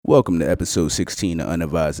Welcome to episode 16 of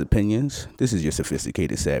Unadvised Opinions. This is your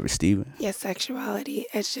sophisticated savage Steven. Your sexuality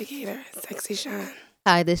educator, Sexy Sean.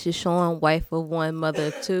 Hi, this is Sean, wife of one, mother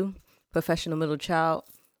of two, professional middle child.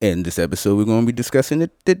 In this episode, we're going to be discussing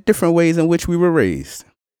the different ways in which we were raised.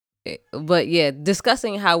 But yeah,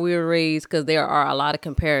 discussing how we were raised, because there are a lot of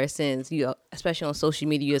comparisons, especially on social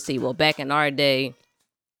media. You'll see, well, back in our day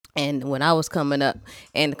and when I was coming up,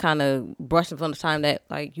 and kind of brushing from the time that,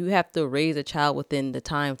 like, you have to raise a child within the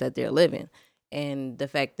times that they're living. And the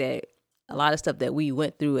fact that a lot of stuff that we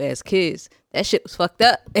went through as kids, that shit was fucked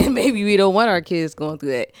up. And maybe we don't want our kids going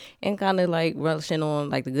through that. And kind of like relishing on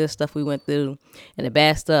like the good stuff we went through and the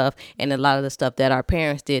bad stuff and a lot of the stuff that our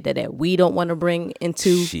parents did that we don't want to bring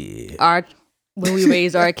into when we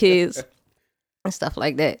raise our kids and stuff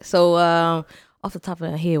like that. So off the top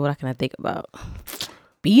of my head, what can I think about?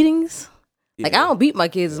 Beatings? Yeah. Like, I don't beat my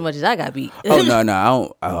kids as much as I got beat. Oh, no, I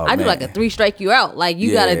don't. Oh, I do like a 3 strike you out. Like,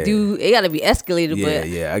 you gotta do, it gotta be escalated.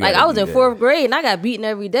 Yeah, but I was in 4th grade and I got beaten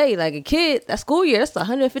every day. Like a kid, that school year, that's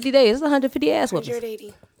 150 days. That's 150 ass whoopings.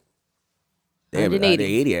 180.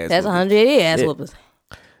 180 ass That's 180 ass whoopings.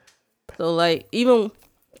 So, like, even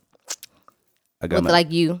with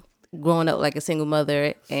like you growing up like a single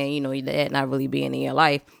mother and, you know, your dad not really being in your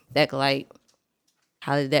life, that like,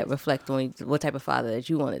 how did that reflect on what type of father that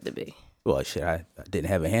you wanted to be? Well, shit, I didn't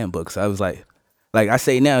have a handbook, so I was like I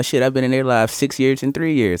say now, shit, I've been in their lives 6 years and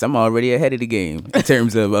 3 years. I'm already ahead of the game in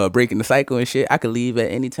terms of breaking the cycle and shit. I could leave at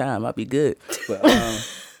any time. I'll be good. But,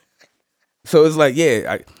 so it's like,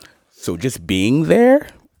 yeah, so just being there,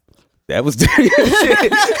 that was shit.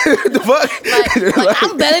 The fuck? Like,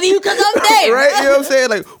 I'm better than you because I'm there. Right? You know what I'm saying?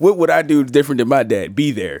 Like, what would I do different than my dad?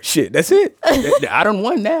 Be there. Shit, that's it. I done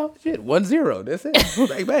won now. Shit, 1-0. That's it.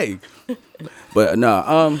 Bang, bang. But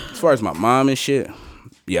no, as far as my mom and shit,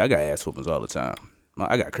 yeah, I got ass whoopings all the time.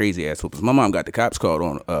 I got crazy ass whoopings. My mom got the cops called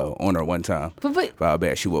on her one time for how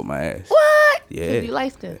bad she whooped my ass. What? Yeah. You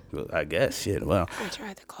like that? Well, I guess. Shit. Well, I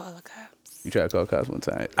tried to call the cops. You tried to call the cops one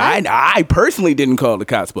time? I personally didn't call the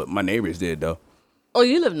cops, but my neighbors did though. Oh,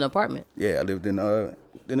 you lived in an apartment? Yeah, I lived in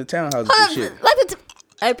the townhouse and shit.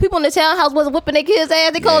 Like people in the townhouse wasn't whipping their kids'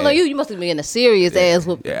 ass. They called on you. You must have been in a serious ass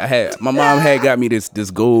whooping. Yeah, my mom had got me this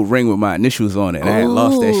gold ring with my initials on it, and I had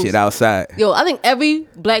lost that shit outside. Yo, I think every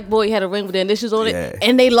black boy had a ring with their initials on it,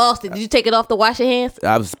 and they lost it. Did you take it off to wash your hands?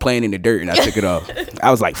 I was playing in the dirt and I took it off. I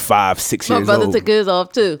was like 5, 6 years old. My brother took his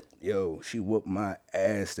off too. Yo, she whooped my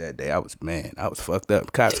ass that day. I was fucked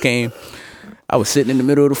up. Cops came. I was sitting in the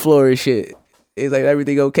middle of the floor and shit. It was like,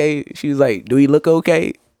 everything okay? She was like, do he look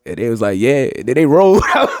okay? And they was like, yeah. Then they rolled.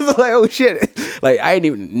 I was like, oh shit. Like, I ain't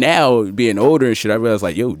even, now being older and shit, I realized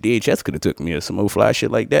like, yo, DHS could have took me or some old fly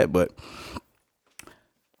shit like that. But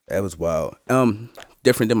that was wild.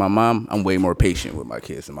 Different than my mom, I'm way more patient with my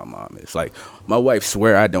kids than my mom is. Like, my wife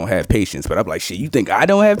swear I don't have patience, but I'm like, shit, you think I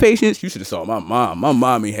don't have patience? You should have saw my mom. My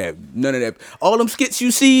mom ain't have none of that. All them skits you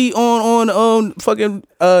see on fucking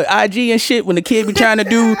IG and shit when the kid be trying to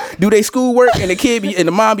do their schoolwork and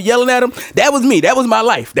the mom be yelling at them. That was me. That was my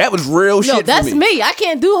life. That was real shit. No, that's me. I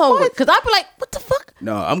can't do homework because I be like, what the fuck?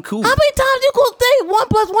 No, I'm cool. How many times you gonna think 1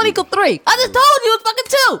 + 1 = 3? I just told you it's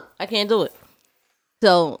fucking 2. I can't do it.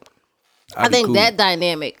 So I think cool. That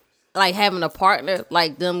dynamic, like having a partner,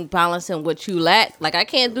 like them balancing what you lack. Like, I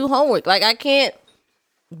can't do homework. Like, I can't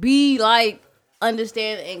be like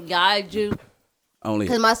understand and guide you.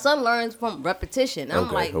 Because my son learns from repetition. I'm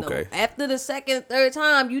no, after the second, third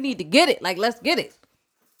time, you need to get it. Like, let's get it.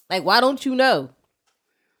 Like, why don't you know?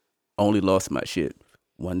 Only lost my shit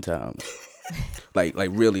one time. like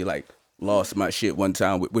really, like lost my shit one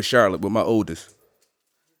time with Charlotte, with my oldest.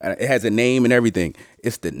 And it has a name and everything.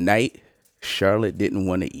 It's the night Charlotte didn't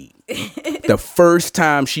want to eat. The first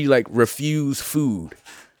time she like refused food,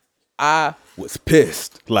 I was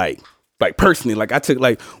pissed. Like personally, like I took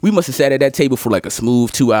we must have sat at that table for like a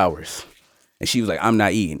smooth 2 hours. And she was like, I'm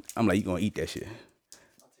not eating. I'm like, you gonna eat that shit?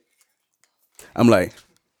 I'm like,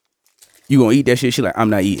 you gonna eat that shit? She like, I'm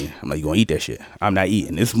not eating. I'm like, you gonna eat that shit? I'm not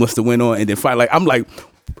eating. This must have went on. And then finally, I'm like,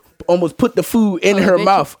 almost put the food in her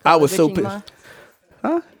mouth. I was so pissed.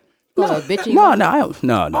 Huh? No, not that time.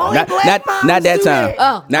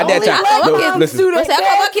 Oh, not that time. I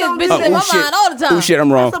my kids bitches in my mind all the time. Oh shit,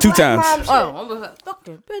 I'm wrong. 2 times. I'm a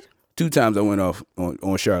fucking bitch. 2 times I went off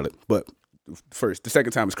on Charlotte, but the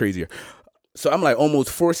second time was crazier. So I'm like almost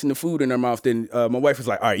forcing the food in her mouth. Then my wife was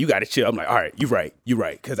like, "All right, you got to chill." I'm like, "All right, you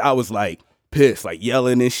right," because I was like pissed, like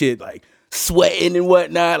yelling and shit, like sweating and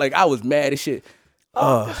whatnot. Like I was mad as shit.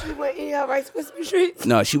 She wouldn't eat her Rice Krispie treats.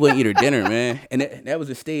 No, she wouldn't eat her dinner, man. And that was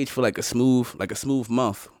a stage for like a smooth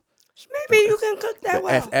month. Maybe you can cook that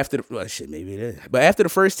well. After the shit, maybe it is. But after the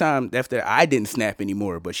first time, after I didn't snap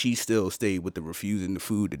anymore, but she still stayed with the refusing the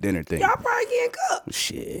food, the dinner thing. Y'all probably can't cook.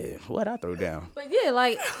 Shit, what I throw down? But yeah,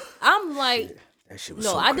 like I'm like, That shit was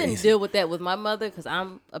no, so I crazy. didn't deal with that with my mother because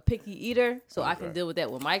I'm a picky eater, so I can deal with that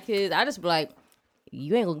with my kids. I just be like,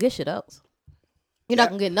 you ain't gonna get shit else. You're not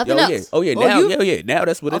gonna get nothing Yo, else. yeah. Oh yeah, Or now, you- now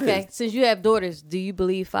that's what it Okay, is. since you have daughters, do you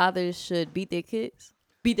believe fathers should beat their kids?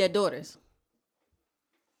 Beat their daughters?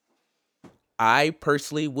 I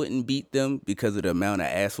personally wouldn't beat them because of the amount of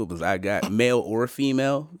ass whoopings I got, male or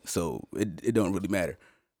female. So it don't really matter.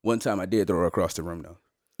 One time I did throw her across the room though.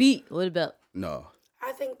 Beat? What about? No,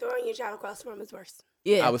 I think throwing your child across the room is worse.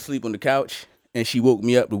 Yeah. I was asleep on the couch and she woke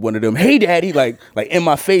me up with one of them, "Hey daddy," like in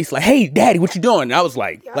my face, like, "Hey daddy, what you doing?" And I was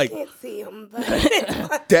like, Y'all like can't see him, but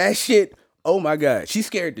that shit. Oh my God, she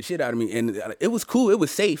scared the shit out of me, and it was cool, it was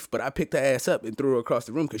safe. But I picked her ass up and threw her across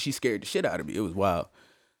the room because she scared the shit out of me. It was wild,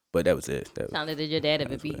 but that was it. That was, Sounded did your dad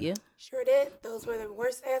ever beat you? sure did. Those were the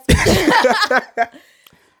worst ass.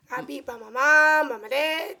 I beat by my mom, by my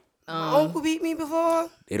dad. My uncle beat me before.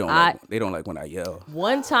 they don't like when I yell.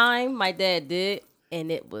 One time my dad did,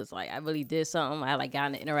 and it was like I really did something. I like got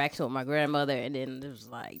in an interaction with my grandmother, and then it was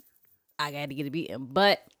like I got to get a beating.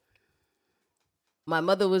 But my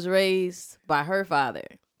mother was raised by her father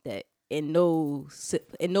that in no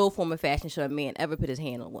form or fashion should a man ever put his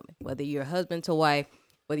hand on a woman, whether you're husband to wife,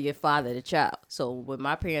 whether you're father to child. So when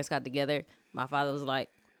my parents got together, my father was like,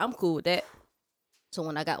 "I'm cool with that." So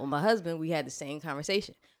when I got with my husband, we had the same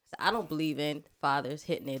conversation. So I don't believe in fathers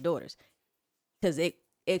hitting their daughters because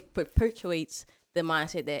it perpetuates the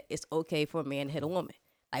mindset that it's okay for a man to hit a woman.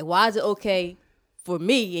 Like, why is it okay for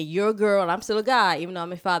me and you're a girl and I'm still a guy, even though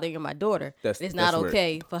I'm a father and you're my daughter? It's not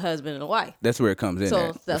okay for husband and a wife. That's where it comes in. So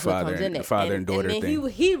at, that's what comes in there. The father and daughter then thing.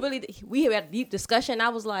 he really, we had a deep discussion. I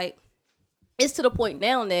was like, it's to the point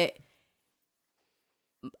now that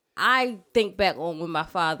I think back on when my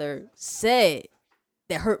father said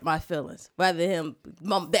that hurt my feelings rather than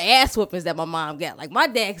the ass whoopings that my mom got. Like my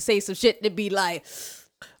dad could say some shit to be like,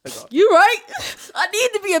 "You right? I need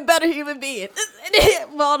to be a better human being." And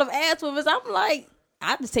then with all them ass whoopings, I'm like,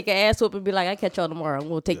 I just take an ass whooping and be like, "I catch y'all tomorrow. I'm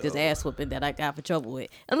gonna take this ass whooping that I got for trouble with,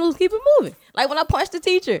 and I'm gonna keep it moving." Like when I punched the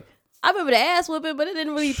teacher, I remember the ass whooping, but it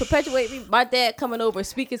didn't really perpetuate me. My dad coming over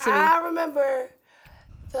speaking to me. I remember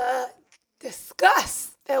the disgust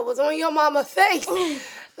that was on your mama's face.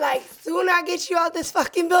 Like, soon I get you out this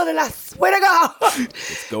fucking building, I swear to God.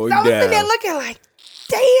 It's going So I was down. sitting there looking like,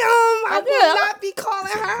 damn, I will not be calling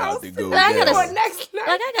her about house to go tonight down. or next night.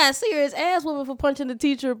 Like I got a serious ass whooping for punching the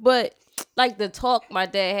teacher, but like the talk my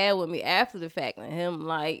dad had with me after the fact, and him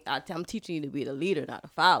like, I'm teaching you to be the leader, not a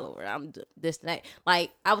follower. I'm this and that.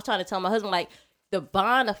 Like I was trying to tell my husband, like the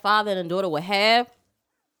bond a father and a daughter would have,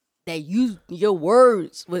 that your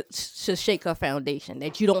words should shake her foundation.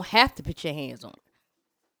 That you don't have to put your hands on her.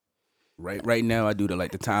 Right now I do the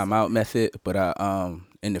timeout method, but I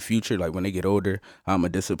in the future, like when they get older, I'm gonna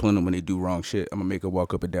discipline them when they do wrong shit. I'm gonna make her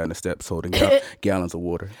walk up and down the steps holding gallons of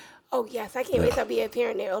water. Oh, yes, I can't wait to be a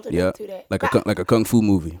parent. They're older Yeah, enough to do that. like a kung fu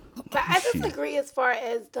movie. But I disagree as far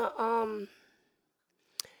as the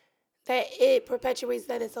that it perpetuates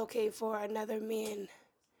that it's okay for another man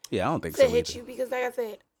Yeah, I don't think to so. hit either. you because, like I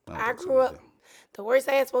said, don't I think so grew up. either. The worst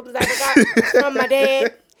ass whoopings I ever got was from my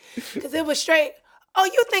dad because it was straight. Oh,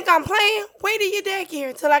 you think I'm playing? Wait till your dad get here.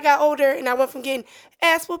 Until I got older and I went from getting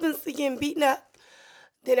ass whoopings to getting beaten up.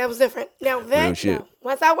 Then that was different. Now Real shit. no.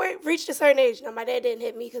 Once I reached a certain age, now my dad didn't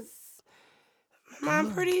hit me because my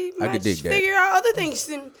mom pretty I could much dig that. figure out other things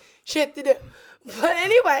and shit to do. But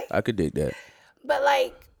anyway, I could dig that. but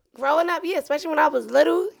like growing up, yeah, especially when I was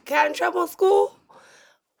little, got in trouble in school.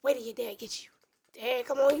 Wait till your dad get you. Dad,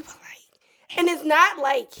 come on, you polite. And it's not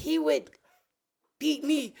like he would beat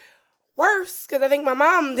me worse, because I think my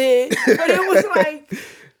mom did. But it was like,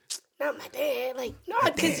 not my dad. Like, no,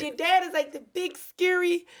 because your dad is like the big,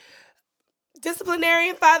 scary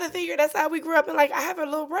disciplinarian father figure. That's how we grew up. And like, I have a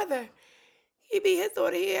little brother. He beat his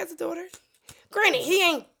daughter. He has a daughter. Granted, he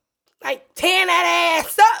ain't like tearing that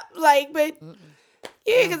ass up. Like, but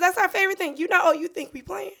yeah, because that's our favorite thing. You know, oh, you think we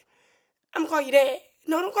playing? I'm gonna call you dad.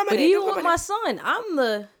 No, don't call my But dad. even Don't call with my my dad. son, I'm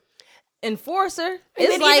the enforcer. And It's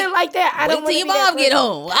then like, even like that, I don't wait till want your to mom get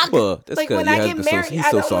home. Well, that's Like because when your I get husband's married, he's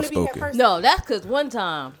I so don't want soft to be that spoken. person. No, that's because one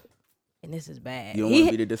time, and this is bad. You don't want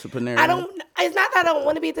to be the disciplinarian. I don't. It's not that I don't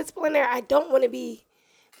want to be a disciplinary. I don't want to be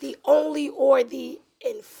the only or the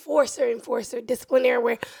enforcer disciplinary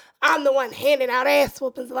where I'm the one handing out ass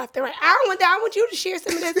whoopings left and right. I want you to share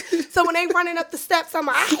some of this. So when they running up the steps,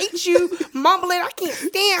 I hate you, mumbling, I can't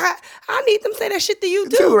stand her. I need them to say that shit to you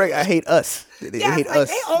too. Too, right? I hate us. They hate like, us.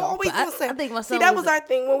 They always I do something. think my See, son that was was our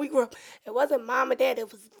thing when we grew up. It wasn't mom and dad,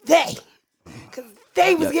 it was they. Because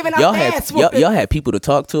they was giving out ass whoopings. Y'all had people to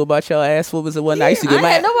talk to about y'all ass whoopings and whatnot. I used to get I my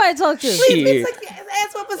had nobody to talk to. We took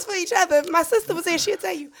ass whoopings for each other. My sister was there. She'd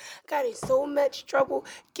tell you, got in so much trouble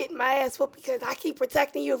getting my ass whooped because I keep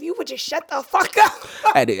protecting you. If you would just shut the fuck up.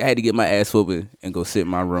 I had to get my ass whooping and go sit in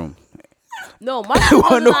my room. No, my son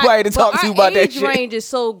wasn't nobody to talk to about that age shit. range is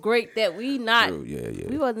so great that we not. True, yeah.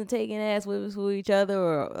 We wasn't taking ass whippings for each other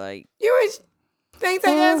or like. You ain't take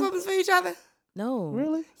ass whoopings for each other? No,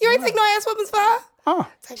 Really? You ain't take no ass whoopings for her? Huh?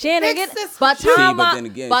 Shannon, Big sister. by time but then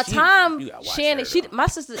again, you gotta watch Shannon, her, though. my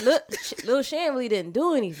sister, little Shannon really didn't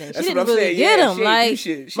do anything. She That's didn't what I'm really saying. get Yeah, him. she ain't Like do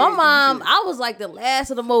shit. She my ain't do mom, shit. I was like the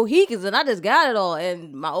last of the Mohicans, and I just got it all.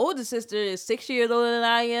 And my older sister is 6 years older than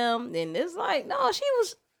I am, and it's like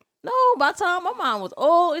by the time my mom was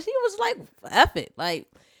old, she was like, F it. Like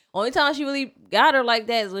only time she really got her like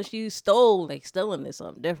that is when she stole, like stealing is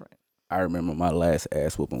something different. I remember my last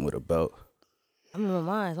ass whooping with a belt. I remember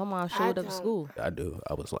mine. My mom showed up don't. at school. I do.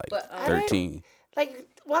 I was like But, 13. Like,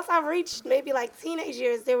 once I reached maybe like teenage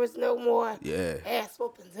years, there was no more Yeah. ass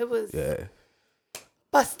whoopings. It was Yeah.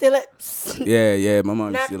 busted lips, Yeah. My mom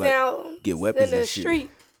used knock to like down get weapons in the and shit.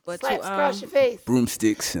 street, But slaps to, across your face.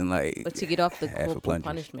 Broomsticks and like. But to get off the half a corporal plunges.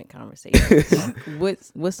 punishment conversation,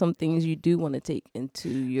 what's some things you do want to take into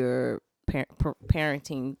your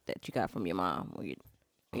parenting that you got from your mom or your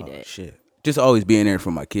dad? Shit. Just always being there for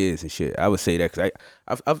my kids and shit. I would say that because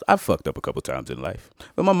I've fucked up a couple times in life,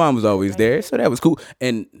 but my mom was always there, so that was cool.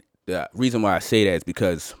 And the reason why I say that is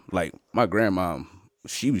because like my grandmom,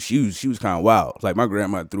 she was kind of wild. Like my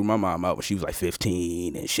grandma threw my mom out when she was like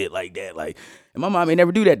 15 and shit like that. Like, and my mom ain't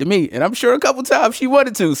never do that to me, and I'm sure a couple times she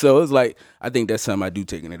wanted to. So it's like I think that's something I do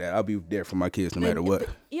take into that. I'll be there for my kids no matter what.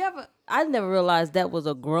 I never realized that was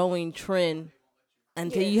a growing trend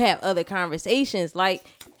until you have other conversations. Like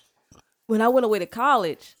when I went away to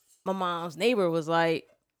college, my mom's neighbor was like,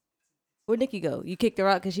 "Where'd Nikki go? You kicked her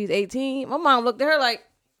out because she's 18?" My mom looked at her like,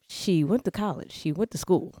 "She went to college. She went to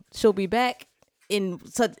school. She'll be back in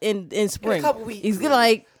spring. In a couple weeks. He's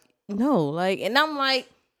like, no, like, and I'm like,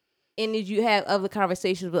 and as you have other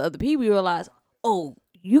conversations with other people, you realize, oh,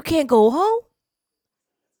 you can't go home.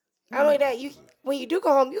 Not only that, when you do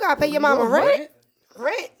go home, you gotta pay your mama rent.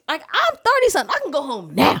 Rent. Like I'm 30 something, I can go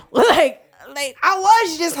home now. like I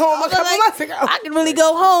was just home a couple months ago. I can really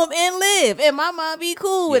go home and live, and my mom be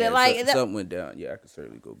cool with it. Like if something went down, yeah, I could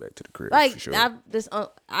certainly go back to the crib. like for sure.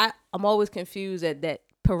 I'm always confused at that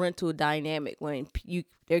parental dynamic when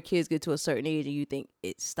their kids get to a certain age and you think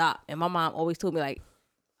it stopped. And my mom always told me like,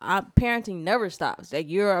 parenting never stops. Like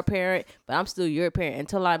you're a parent, but I'm still your parent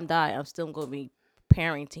until I die. I'm still gonna be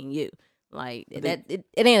parenting you. Like that, it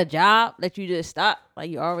ain't a job that you just stop. Like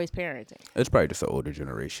you're always parenting. It's probably just an older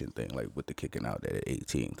generation thing, like with the kicking out at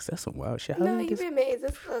 18, because that's some wild shit. How No, you you've been made.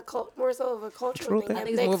 It's more so of a cultural thing. I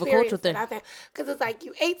think it's more of a cultural thing. Because it's like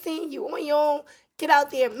you 18, you on your own, get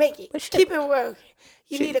out there and make it. Keep it working.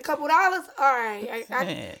 You need a couple dollars? All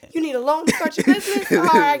right. You need a loan to start your business? All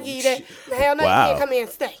right, I give you that. Hell no, Wow. you can't come here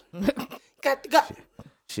and stay. Got to go.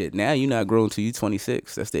 Shit, now you're not grown till you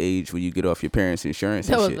 26. That's the age when you get off your parents' insurance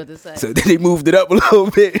and I was shit. about to say. So then they moved it up a little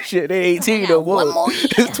bit. Shit, they 18 got or one whoa. more year.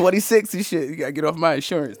 It's 26 and shit. You gotta get off my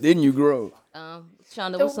insurance. Then you grow.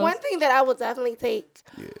 Shonda, The what's one thing that I would definitely take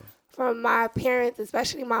from my parents,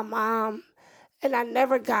 especially my mom, and I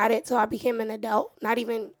never got it till I became an adult, not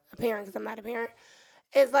even a parent because I'm not a parent,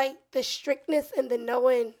 is like the strictness and the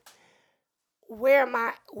knowing where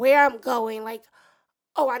I'm going. Like,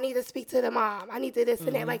 oh, I need to speak to the mom. I need to this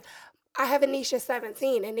and that. Like, I have a niece that's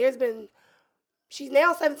 17, and she's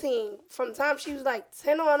now 17. From the time she was like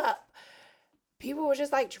 10 on up, people were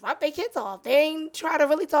just like, drop their kids off. They ain't try to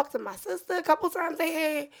really talk to my sister. A couple times they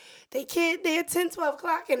had their kid there 10, 12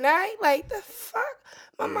 o'clock at night. Like, the fuck?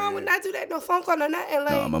 My mom would not do that. No phone call, no nothing.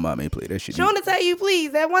 Like, No, my mom ain't play that shit. she want to tell you,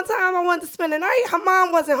 please. That one time I wanted to spend the night, her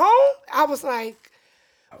mom wasn't home. I was like,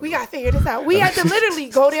 we got to figure this out. We had to literally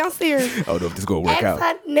go downstairs, I don't know if this gonna work ask out.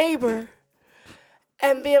 her neighbor,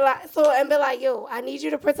 and be like, yo, I need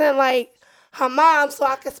you to pretend like her mom so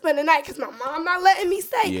I could spend the night because my mom not letting me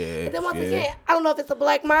stay. Yeah, And then once yeah. again, I don't know if it's a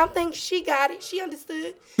black mom thing. She got it. She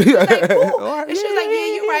understood. She was like, cool. Alright, And she was like,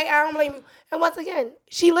 yeah, you're right. I don't blame you. And once again,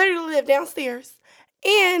 she literally lived downstairs.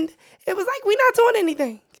 And it was like, we not doing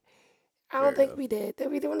anything. I don't think we did. Did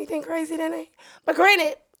we do anything crazy that night? But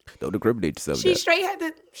granted, Don't incriminate yourself. She now. straight had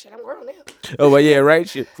to. Shit, I'm grown now. Oh, well, yeah, right?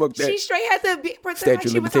 Shit, fuck that. She straight had to pretend Statute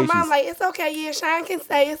like she was her mom. limitations. Like, it's okay. Yeah, Shine can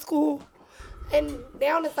stay. It's cool. And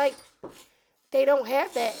now it's like they don't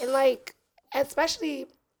have that. And like, especially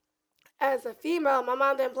as a female, my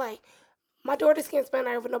mom didn't play. My daughters can't spend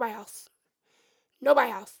the night with nobody else.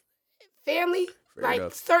 Nobody else. Family, Fair like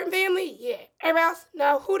enough. certain family, yeah. Everybody else,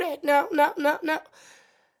 no. Who that? No.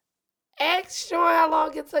 Ask Sean how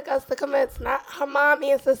long it took us to convince not her mom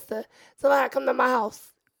and sister to let her come to my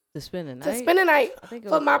house To spend the night. to spend the night think it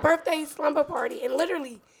for was- my birthday slumber party. And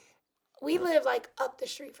literally, we live like up the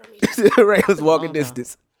street from each other. Right, it was walking long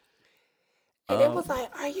distance. And it was like,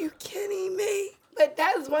 are you kidding me? But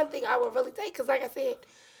that is one thing I would really take. Because like I said,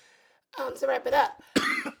 to wrap it up,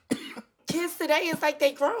 kids today, it's like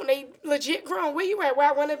they grown. They legit grown. Where you at? Where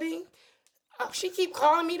I want to be? Oh, she keep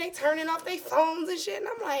calling me. They turning off their phones and shit. And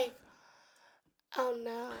I'm like, oh,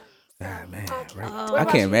 no. Ah, man, Okay. right. What I about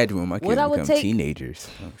can't you? imagine when my kids What I would become take- teenagers.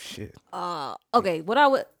 Oh, shit. Okay, what I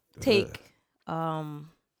would take from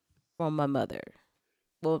my mother.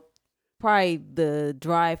 Well, probably the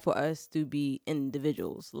drive for us to be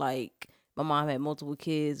individuals. Like, my mom had multiple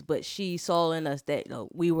kids, but she saw in us that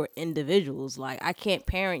we were individuals. Like, I can't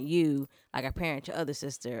parent you like I parent your other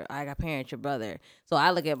sister, like I parent your brother. So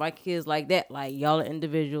I look at my kids like that. Like, y'all are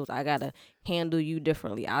individuals. I gotta handle you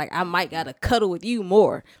differently. I might gotta cuddle with you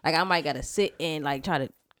more. Like, I might gotta sit and like try to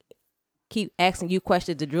keep asking you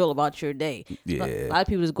questions to drill about your day. Yeah. A lot of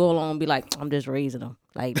people just go along and be like, I'm just raising them.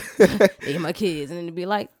 Like, they're my kids. And then to be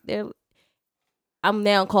like, I'm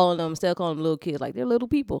now calling them, still calling them little kids. Like, they're little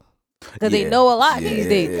people. Because they Yeah. know a lot Yeah. these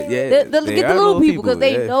days. Yeah. Get They the are little people because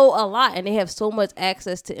they yeah. know a lot and they have so much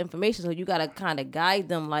access to information. So you got to kind of guide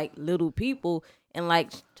them like little people and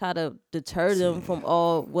like try to deter them from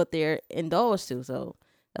all what they're indulged to. So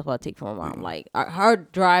that's what I take from my mom. Like, her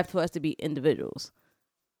drive for us to be individuals.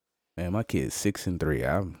 Man, my kid's 6 and 3.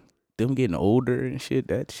 Them getting older and shit.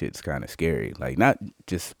 That shit's kind of scary. Like, not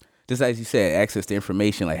just as you said, access to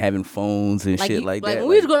information, like having phones and shit like that. When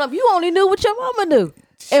we was growing up, you only knew what your mama knew.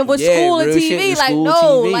 And with Yeah, school and real shit, TV, with like, school, no,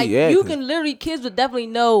 TV, like, yeah, you 'cause- can literally, kids would definitely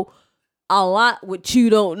know a lot what you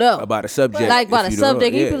don't know. about a subject. Like, about if a you don't know,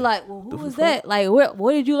 subject, and yeah. you'd be like, well, who was fuck? that? Like,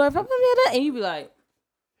 what did you learn from that? And you'd be like,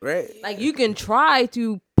 Right. like, you can try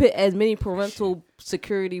to put as many parental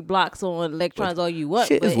security blocks on electrons all you want.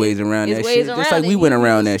 Shit, but there's ways around it's that ways shit. Just around like it. we went You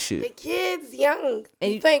around that just- The shit. kids young, And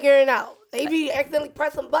you you- figuring out. They be accidentally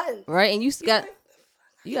pressing buttons. Right, and you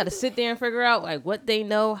got to sit there and figure out like what they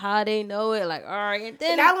know, how they know it. Like, all right, and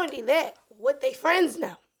then And not only that, what they friends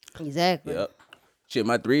know. exactly. Yep. Shit,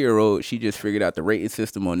 my 3-year-old, she just figured out the rating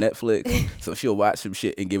system on Netflix, so she'll watch some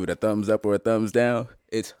shit and give it a thumbs up or a thumbs down.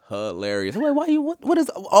 It's hilarious. I'm like, why you? What is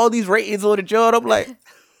all these ratings on the joint? I'm like,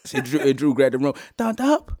 Drew grabbed the remote, thumb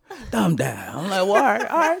up, thumb down. I'm like, well,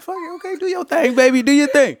 all right, fuck it, okay, do your thing, baby, do your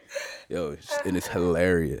thing. Yo, and it's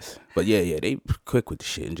hilarious. But yeah, they quick with the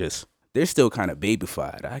shit and just. They're still kind of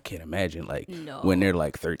babyfied. I can't imagine like No. when they're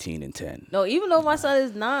like 13 and 10. No, even though my son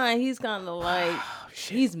is 9, he's kind of like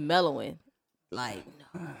he's mellowing. Like,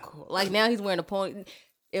 no, cool. Like now he's wearing a pony.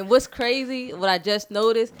 And what's crazy, what I just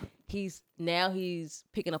noticed, he's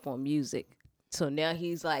picking up on music. So now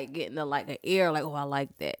he's like getting an ear, like, oh, I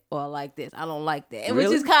like that, or I like this, I don't like that, and Really?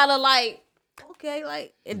 which is kind of like, okay,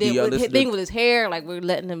 like, and Do then y'all with his listen thing to- with his hair, like we're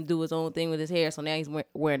letting him do his own thing with his hair. So now he's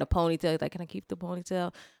wearing a ponytail. He's like, can I keep the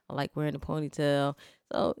ponytail? I like wearing the ponytail.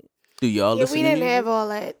 So, Do y'all Yeah, listen we to didn't music? have all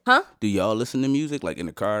that. huh? Do y'all listen to music like in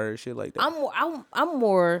the car or shit like that? I'm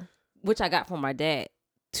more, which I got from my dad,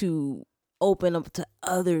 to open up to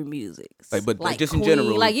other music. Like, but just in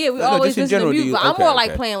general. Like, yeah, we No, always just in listen to general, do music. you- But I'm okay, more like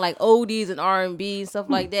okay. playing like oldies and R&B and stuff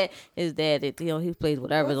like that. His dad, he plays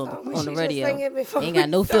whatever's Was on she the just radio. singing before Ain't got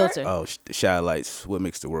we no start? filter. Oh, the Shy Lights, What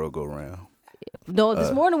Makes the World Go Round. No,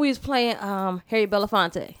 this morning we was playing Harry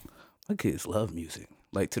Belafonte. My kids love music.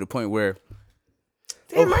 Like, to the point where,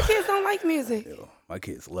 Damn, my kids don't like music. my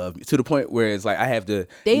kids love me. To the point where it's like, I have to.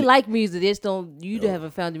 They like music. They just don't. You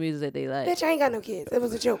haven't found the music that they like. Bitch, I ain't got no kids. It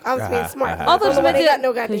was a joke. I was being smart. Uh-huh. I thought you meant they got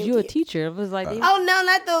no goddamn because you a kids. teacher. It was like they, Oh no,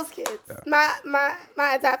 not those kids.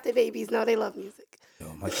 My adopted babies. No, they love music.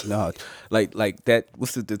 No, like that.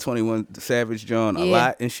 What's the 21 Savage John? A Yeah.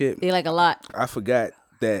 lot and shit. they like a lot. I forgot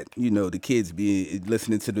that, the kids be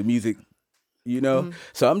listening to the music, Mm-hmm.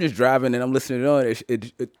 So I'm just driving and I'm listening on.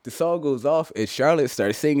 The song goes off and Charlotte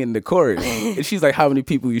starts singing the chorus. And she's like, how many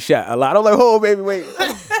people you shot? A lot. I'm like, oh, baby, wait.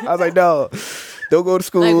 I was like, no, don't go to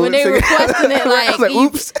school. Like when they Sing- requesting it, I was like, like,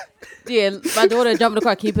 oops. Yeah, my daughter jumped in the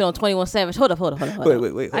car. Can you put on 21 Savage? Hold up. Wait,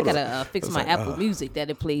 I hold gotta fix my Apple Music that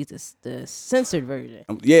it plays the censored version.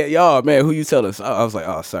 Yeah, y'all, man, who you tell us? I was like,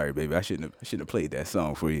 oh, sorry, baby, I shouldn't have played that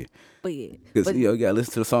song for you. But yeah, Because you gotta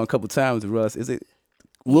listen to the song a couple times, Russ.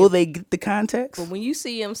 Will they get the context? but when you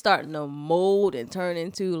see them starting to mold and turn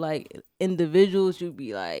into like individuals, you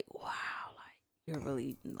be like, wow, like you're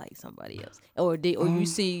really like somebody else, or you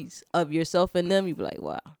see of yourself in them, you be like,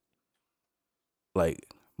 wow. Like,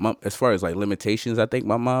 as far as like limitations, I think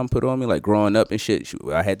my mom put on me, like growing up and shit.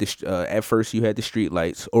 I had this. At first, you had the street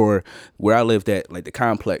lights, or where I lived at, like the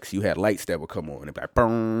complex, you had lights that would come on, and like,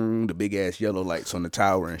 boom, the big ass yellow lights on the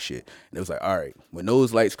tower and shit. And it was like, all right, when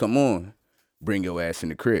those lights come on, bring your ass in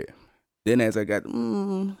the crib. Then as I got,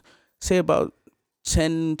 say about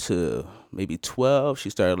 10 to maybe 12, she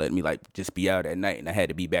started letting me like just be out at night, and I had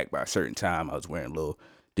to be back by a certain time. I was wearing little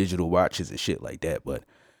digital watches and shit like that, but.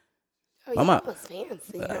 My mom was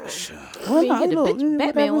fancy.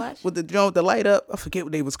 Batman watch with the joint with the light up. I forget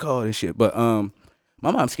what they was called and shit. But my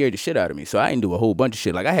mom scared the shit out of me, so I didn't do a whole bunch of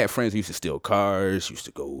shit. Like I had friends who used to steal cars, used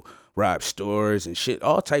to go rob stores and shit,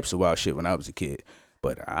 all types of wild shit when I was a kid.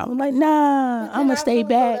 But I'm like, nah, I'm gonna stay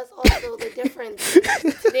back. That's also the difference.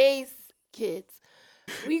 Today's kids,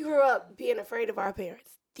 we grew up being afraid of our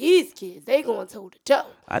parents. These kids, they going toe to toe.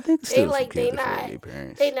 I think they like they not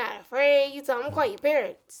afraid. You tell them, I'm calling your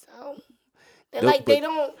parents. So they like they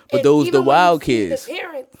don't. But those the wild kids. The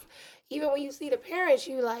parents, even when you see the parents,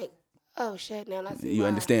 you like, oh shit, now I see. You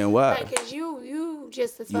understand why? Like, cause you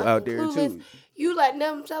just as you out there clueless. too. You letting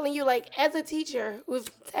them telling you like as a teacher who's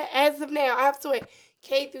as of now I have to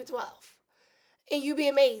K through 12, and you be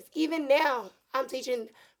amazed. Even now I'm teaching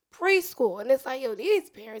preschool, and it's like, yo, these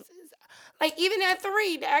parents is like, even at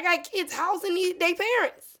 3, I got kids housing their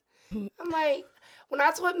parents. I'm like, when I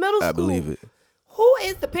taught middle school, I believe it. Who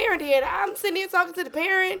is the parent here? And I'm sitting here talking to the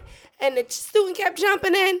parent, and the student kept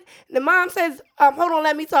jumping in. And the mom says, hold on,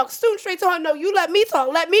 let me talk. Student straight to her, no, you let me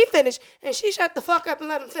talk, let me finish. And she shut the fuck up and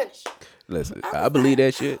let him finish. Listen, I believe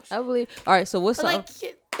that shit. I believe. All right, so what's up? Like,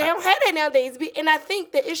 they don't have that nowadays. And I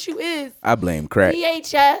think the issue is I blame crack.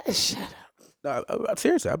 VHS. Shut up. No,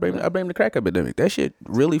 seriously, I blame the crack epidemic. That shit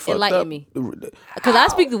really fucked Enlighten up. me, because I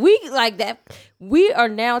speak. We like that. We are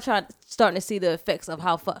now starting to see the effects of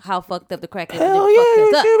how fucked up the crack epidemic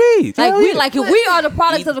fucked us up. Like we are the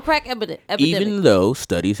products of the crack epidemic. Even though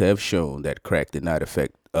studies have shown that crack did not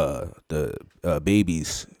affect the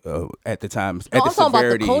babies at the time. No, I'm talking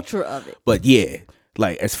about the culture of it. But yeah,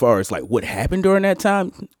 like as far as like what happened during that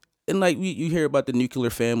time. And like you hear about the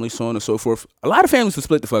nuclear family, so on and so forth. A lot of families would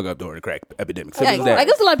split the fuck up during the crack epidemic. Like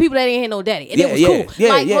there's a lot of people that ain't had no daddy, and it was cool. Yeah,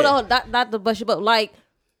 like hold on, not the bust you, but like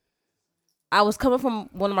I was coming from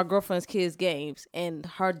one of my girlfriend's kids' games, and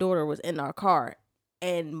her daughter was in our car,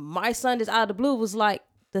 and my son just out of the blue was like,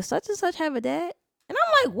 "Does such and such have a dad?" And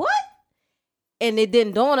I'm like, "What?" And it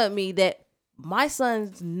didn't dawn on me that my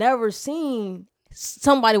son's never seen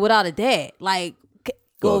somebody without a dad. Like.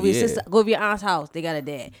 Go over your sister, go over your aunt's house. They got a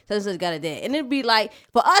dad. Sister got a dad, and it'd be like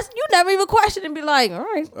for us, you never even question and be like, all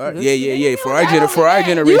right, yeah. For our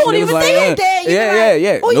generation, you don't even see your dad.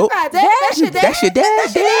 Yeah. Oh, you got dad? That's your dad. That's your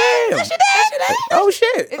dad. That's your dad. Oh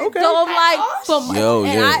shit. Okay. So I'm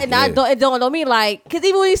like, it don't on me like, cause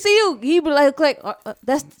even when he see you, he be like,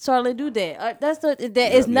 that's Charlie do that. That's the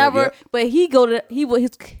that is never. But he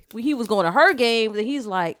was going to her games, and he's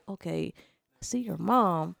like, okay, I see your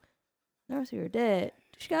mom, never see your dad.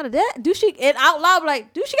 She got a dad? Do she? And out loud,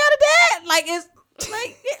 like, do she got a dad? Like, it's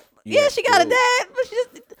like, yeah, she got a dad. But she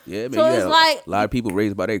just, man. So it's like a lot of people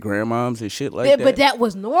raised by their grandmoms and shit like that. But that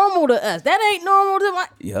was normal to us. That ain't normal to my.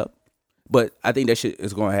 Yep. But I think that shit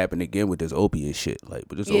is going to happen again with this opiate shit. Like,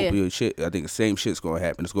 with this opiate shit, I think the same shit's going to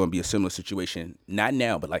happen. It's going to be a similar situation, not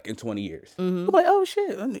now, but like in 20 years. Mm-hmm. I'm like, oh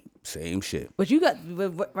shit, same shit. But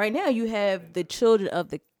right now, you have the children of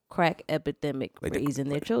the crack epidemic raising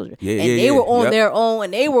their children. They were on their own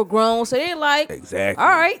and they were grown. So they're like, exactly.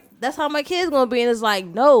 All right, that's how my kid's going to be. And it's like,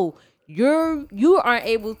 no, you aren't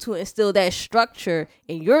able to instill that structure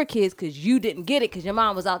in your kids because you didn't get it because your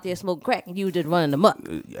mom was out there smoking crack and you were just running them up.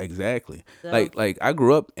 Exactly. So, like I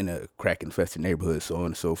grew up in a crack infested neighborhood, so on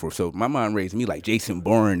and so forth. So my mom raised me like Jason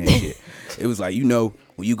Bourne and shit. It was like,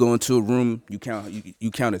 when you go into a room, you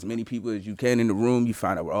count as many people as you can in the room. You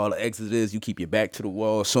find out where all the exits is. You keep your back to the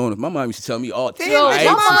wall. So on. My mom used to tell me all the time. Your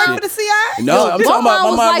mom worked for the CIA? No, I'm talking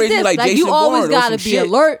about my mom raised me like Jason Bourne. You always gotta be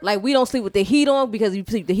alert. Like we don't sleep with the heat on because you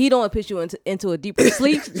sleep the heat on, it puts you into a deeper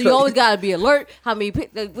sleep. So you always gotta be alert. How many?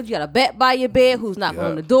 What you got a bat by your bed? Who's knocking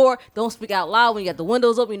on the door? Don't speak out loud when you got the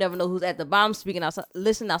windows open. You never know who's at the bottom speaking outside.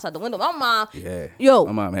 Listening outside the window. My mom. Yeah. Yo.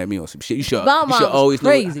 My mom had me on some shit. You should always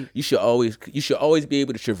crazy. Know, you should always be be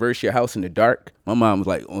able to traverse your house in the dark. My mom was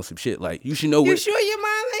like on some shit like you should know. You sure your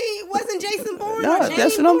mom wasn't Jason Bourne? No, or Jane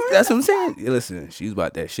that's Bourne? what I'm saying. Listen, she's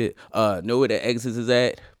about that shit. Know where the exits is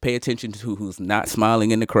at. Pay attention to who's not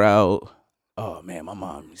smiling in the crowd. Oh man, my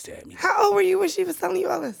mom used to have me How old were you when she was telling you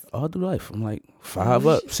all this? all through life. I'm like 5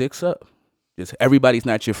 up, 6 up. Just everybody's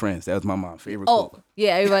not your friends. That was my mom's favorite quote. Oh,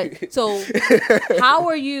 yeah, everybody. So, how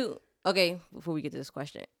are you? Okay, before we get to this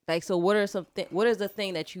question, like, so what is the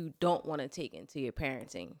thing that you don't want to take into your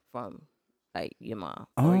parenting from, like, your mom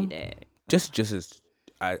or your dad? Just as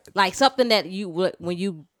I Like something that you when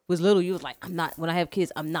you was little, you was like, I'm not. When I have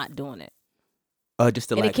kids, I'm not doing it, just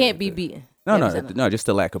the and lack it can't of, be beaten. no, just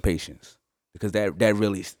the lack of patience because that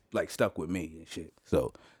really like stuck with me and shit.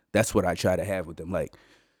 So that's what I try to have with them, like,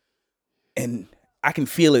 and I can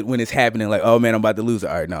feel it when it's happening. Like, oh man, I'm about to lose it.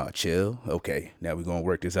 All right, no, chill. Okay, now we're gonna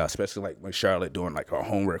work this out. Especially like when Charlotte doing like her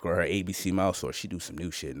homework or her ABC mouse, or she do some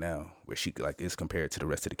new shit now where she like is compared to the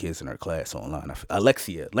rest of the kids in her class online.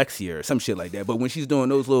 Alexia, or some shit like that. But when she's doing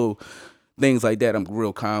those little things like that, I'm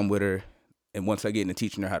real calm with her. And once I get into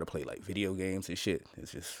teaching her how to play like video games and shit,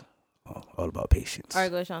 it's just all about patience. All right,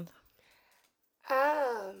 go ahead, Sean.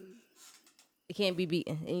 Um, It can't be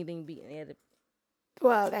beaten. Anything beaten.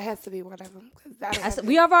 well, that has to be one of them.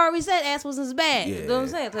 We have already said ass wasn't bad. Yeah. You know what I'm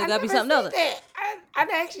saying? So it I gotta be never something else. said that.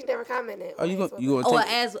 I actually never commented. Oh, you on gonna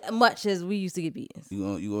ass Oh, take as much as we used to get beaten.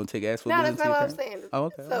 you gonna take ass for No, business that's not what I'm into your saying. Oh,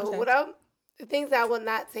 okay. So Okay. the things that I will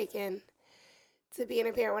not take in to being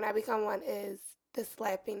a parent when I become one is the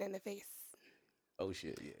slapping in the face. Oh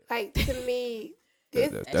shit, yeah. Like to me,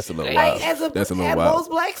 That's a little like wild. as That's a little as wild. most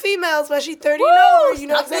black females, especially 30 and over, you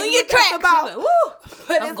know Stop exactly doing your what that's tracks. about. Woo!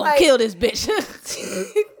 But I'm it's gonna like kill this bitch.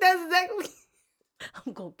 that's exactly.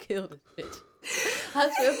 I'm gonna kill this bitch. I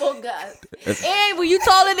swear for God. And when you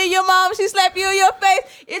taller than your mom, she slap you in your face.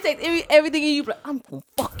 It takes everything in you. But I'm gonna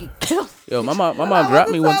fucking kill. Yo, my mom I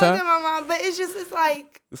dropped me wasn't one taller than time. my mom, but it's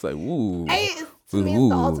like. It's like woo. To me, it's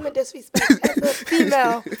the ultimate disrespect as a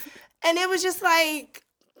female. And it was just like,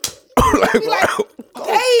 Like, be like, wow.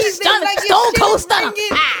 hey, Stunner, like Stone your Cold shit Stunner.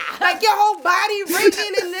 ringing, like your whole body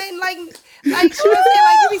ringing, and then like she was saying,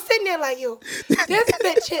 like you be sitting there like, yo, this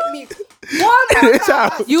bitch hit me one more time.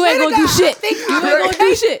 I You ain't swear to gonna do God, shit. I think You I ain't heard gonna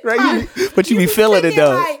do shit. Right, but you be feeling it sitting there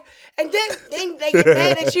though. like, and then they get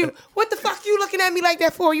mad at you. What the fuck you looking at me like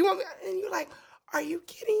that for? You want me? And you're like, are you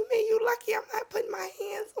kidding me? You lucky I'm not putting my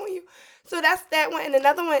hands on you. So that's that one. And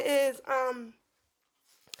another one is,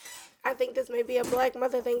 I think this may be a black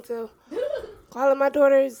mother thing too. Calling my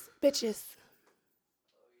daughters bitches.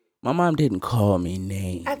 My mom didn't call me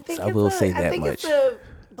names. I think I will say that I think much. it's a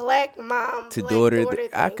black mom To black daughter, thing.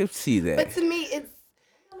 I could see that. But to me, it's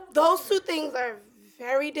those two things are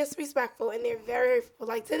very disrespectful, and they're very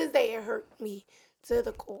like to this day it hurt me to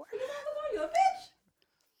the core. You a bitch.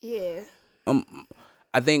 Yeah.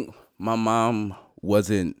 I think my mom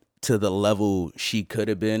wasn't to the level she could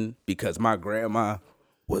have been because my grandma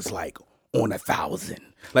was like on 1,000.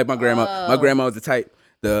 Like my grandma was the type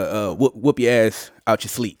the whoop your ass out your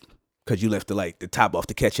sleep because you left the top off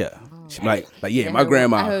to catch up. She like yeah, my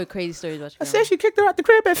grandma. I heard crazy stories about I your said she kicked her out the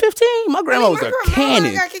crib at 15. My grandma was a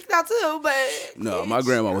cannon. I got kicked out too, but No, my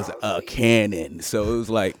grandma was a cannon. So it was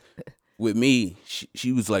like with me,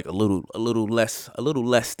 she was like a little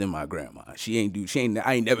less than my grandma. I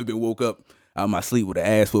ain't never been woke up out of my sleep with an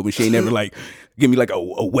ass whooping. She ain't never like give me like a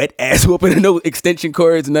wet ass whooping and no extension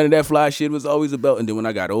cords, none of that fly shit. Was always a belt. And then when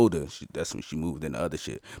I got older, that's when she moved into other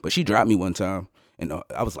shit. But she dropped me one time and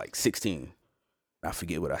I was like 16. I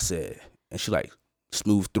forget what I said. And she like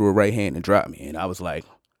smoothed through her right hand and dropped me. And I was like,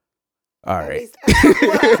 all right.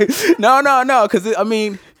 No. Cause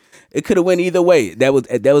it could have went either way. That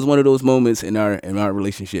was one of those moments in our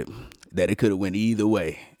relationship that it could have went either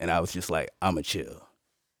way. And I was just like, I'ma chill.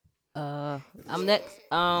 I'm next.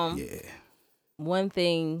 Yeah. One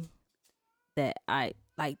thing that I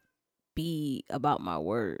like be about my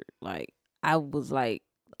word. Like I was like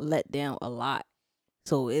let down a lot.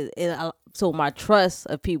 So so my trust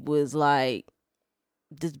of people is like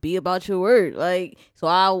just be about your word. Like so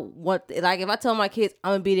I want like if I tell my kids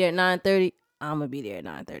I'm gonna be there at 9:30, I'm gonna be there at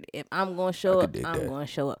 9:30. If I'm gonna show up, I'm gonna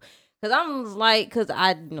show up. Cause I'm like, cause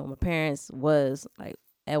my parents was like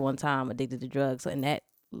at one time addicted to drugs and that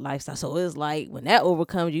lifestyle. So it's like when that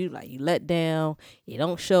overcomes you, like you let down, you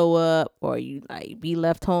don't show up, or you like be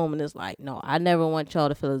left home, and it's like, no, I never want y'all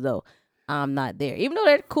to feel as though I'm not there. Even though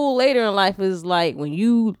they're cool later in life, is like when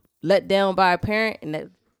you let down by a parent, and that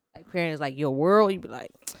like, parent is like your world, you be like,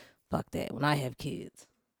 fuck that. When I have kids,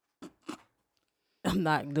 I'm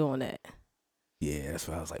not doing that. Yeah, that's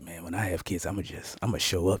why I was like, man, when I have kids, I'm gonna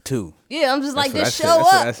show up too. Yeah, I'm just like, That's just what I said. show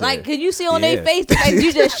That's what I up. said. Like, could you see on their Yeah. face the fact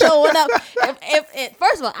you just showing up? If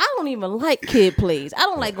first of all, I don't even like kid plays. I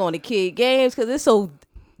don't like going to kid games because it's so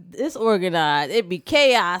disorganized. It be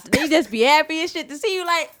chaos. They just be happy and shit to see you.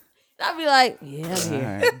 Like, I'll be like,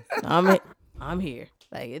 yeah, I'm here. I'm here.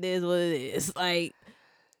 Like, it is what it is. Like,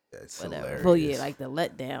 That's whatever. hilarious. So yeah, like the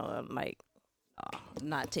letdown. I'm like, I'm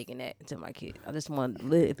not taking that to my kid. I just want to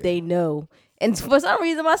live if they know. And for some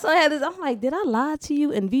reason, my son had this. I'm like, did I lie to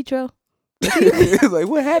you in vitro? Like,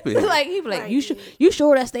 what happened? Like he be like, you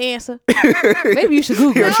sure that's the answer? Maybe you should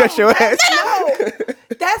Google Yo, it. shut your ass. No,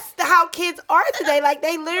 that's how kids are today. Like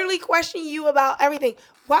they literally question you about everything.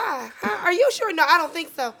 Why? Huh? Are you sure? No, I don't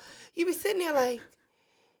think so. You be sitting there like,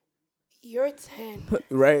 you're 10.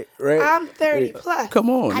 Right. I'm 30 plus. Come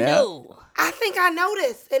on I now. know. I think I know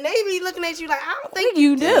this, and they be looking at you like, I don't think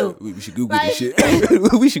You do. We should Google Like- this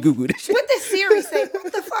shit. We should Google this shit. What does Siri say?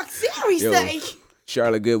 What the fuck Siri Yo. say?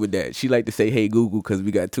 Charlotte good with that. She like to say, "Hey Google," because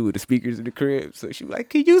we got 2 of the speakers in the crib. So she be like,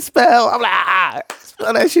 "Can you spell?" I'm like,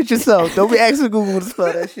 spell that shit yourself. Don't be asking Google to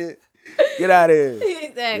spell that shit. Get out of here.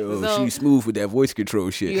 Exactly. Yo, So, she's smooth with that voice control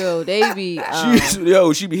shit. they be.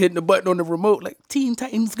 She be hitting the button on the remote like Teen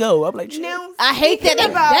Titans Go. I'm like, shit. Now, I hate that.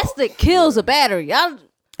 speaking about- That's the kills a battery.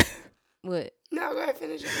 What? No, go ahead,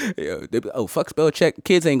 finish. Yo, they be, fuck spell check.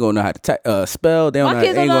 Kids ain't gonna know how to spell. They don't My know,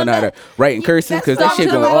 kids ain't don't gonna know know how to that. write in cursive That's because that dumb shit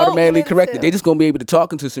to gonna the world. automatically correct it. Still. They just gonna be able to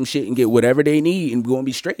talk into some shit and get whatever they need and gonna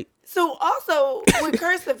be straight. So also with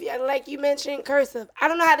cursive, yeah, like you mentioned cursive. I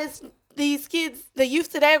don't know how these kids, the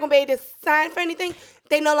youth today, are gonna be able to sign for anything.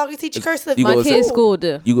 They no longer teach cursive. You My go kids' to- school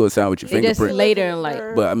do. You gonna sign with your They just fingerprint. later in life.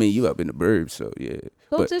 But I mean, you up in the burbs, so yeah.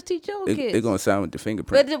 Go But just teach your they kids. gonna sign with the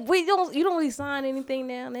fingerprint. But we don't. You don't really sign anything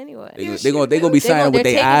down anyway. They gonna be signing with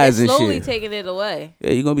their eyes and slowly shit. taking it away.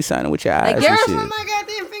 Yeah, you gonna be signing with your eyes and there's shit. Oh my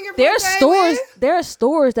goddamn fingerprint. There are baby. stores. There are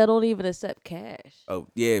stores that don't even accept cash. Oh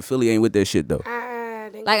yeah, Philly ain't with that shit though.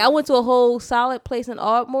 Like I went to a whole solid place in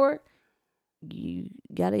Ardmore. You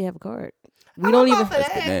gotta have a card. We I'm don't all even. for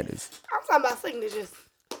that. Bananas. I'm talking about signatures.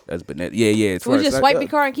 That's bananas. Yeah. As far We as just like swipe that, your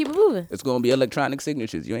card and keep it moving. It's gonna be electronic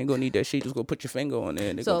signatures. You ain't gonna need that shit. Just go put your finger on there.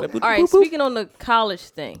 And they So, gonna all like, right. boop, boop. Speaking on the college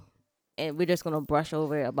thing, and we're just gonna brush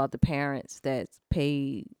over it about the parents that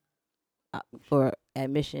pay for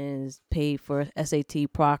admissions, pay for SAT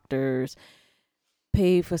proctors,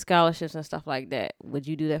 pay for scholarships and stuff like that. Would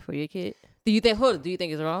you do that for your kid? Do you think? Do you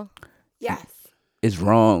think it's wrong? Yes. It's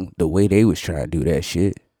wrong the way they was trying to do that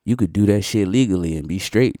shit. You could do that shit legally and be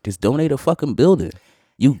straight. Just donate a fucking building.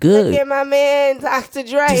 You good. Get my man Dr.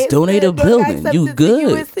 Dre. Just donate a building. You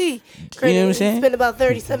good. USC. You know what I'm saying? Spent about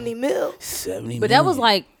 70 mil. 70 But that was million.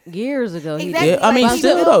 like years ago. He Exactly. Yeah, I mean, Like, he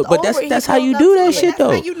still built though, but over, that's he how built you up do to that it. shit, That's though.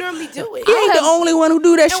 how you normally do it. He ain't the only one who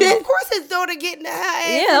do that And shit. of course his daughter getting the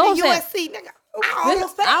high Yeah, ass that's in the what I'm USC. Nigga, I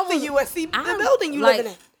almost paid for USC, the building you living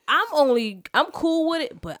in. I'm cool with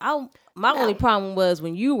it, but my only problem was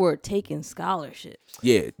when you were taking scholarships.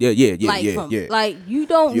 Yeah. Like you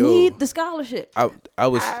don't Yo. need the scholarship I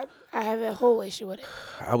was I have a whole issue with it.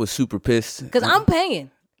 I was super pissed. because I'm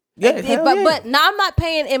paying. Yeah, hell but yeah. but now I'm not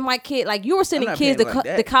paying in my kid. Like you were sending not kids to, paying like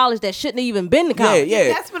that. to college that shouldn't have even been to college. Yeah.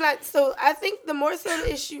 That's what I think the more so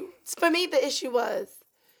the issue, for me, the issue was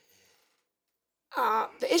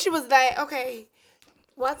that, okay,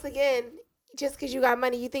 once again, just because you got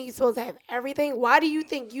money, you think you're supposed to have everything? Why do you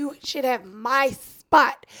think you should have my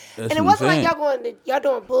spot? That's And it what wasn't I'm like y'all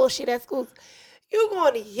doing bullshit at schools. You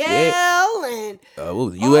going to Yale and What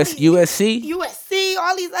was it, all these- USC? USC,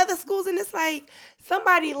 all these other schools, and it's like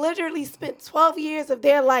somebody literally spent 12 years of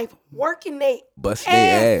their life working their Bust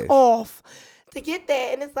their ass. off to get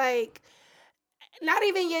that, and it's like not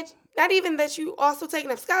even that you also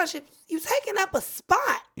taking up scholarships, you taking up a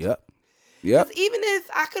spot. Yep. 'Cause even if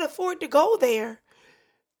I could afford to go there,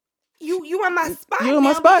 you are my spot You in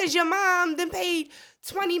my now spot. because your mom then paid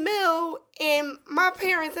 20 mil and my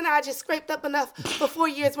parents and I just scraped up enough for 4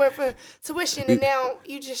 years worth of tuition, and now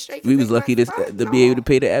you just straight. We was take my lucky to spot? be able to No.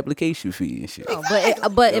 pay the application fee and shit. No,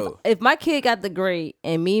 but Yo. if my kid got the grade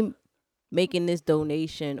and me making this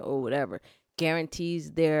donation or whatever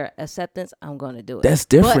guarantees their acceptance, I'm gonna do it. That's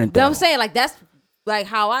different, But I'm though. saying like that's like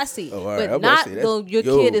how I see it. Oh, all right. I'm But about to not say, that's- though your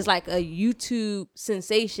yo. kid is like a YouTube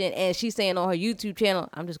sensation and she's saying on her YouTube channel,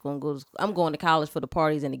 I'm just gonna I'm going to college for the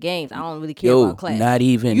parties and the games. I don't really care Yo, about class. not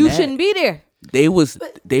even you that. shouldn't be there. They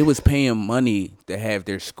was paying money to have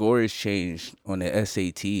their scores changed on the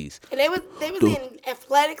SATs. And they was in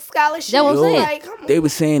athletic scholarships. That what I'm saying. Like, come on. They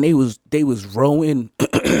was saying they was rowing.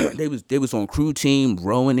 they was on crew team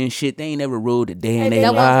rowing and shit. They ain't never rowed a day in And their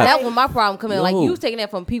then life. That was my problem coming in. Like Yo. you was taking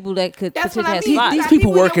that from people that could That's what potentially I have mean. spots. These Got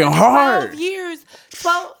people that working working hard. 12 years.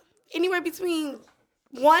 12, anywhere between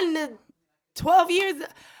 1 to 12 years,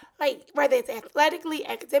 like whether it's athletically,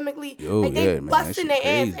 academically, like they man, that busting shit their ass.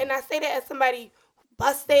 crazy. And I say that as somebody who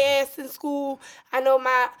bust their ass in school. I know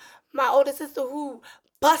my older sister who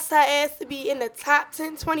bust her ass to be in the top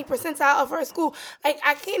 10, 20 percentile of her school. Like,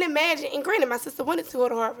 I can't imagine. And granted, my sister wanted to go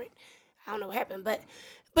to Harvard. I don't know what happened, but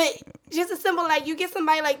just a simple, like, you get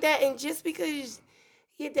somebody like that, and just because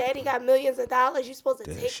your daddy got millions of dollars, you're supposed to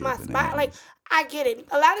That take shit my spot. bananas. Like, I get it.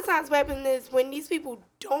 A lot of times what happens is when these people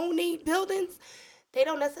donate buildings, they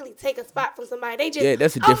don't necessarily take a spot from somebody. They just, Yeah,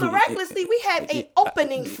 that's a different- miraculously, we have a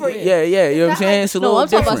opening for you. Yeah, you know what I'm not saying? like- It's a No, little I'm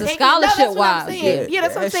talking about different. the scholarship that's what I'm wise. saying. Yeah,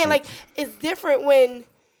 that's what I'm that saying. shit. Like, it's different when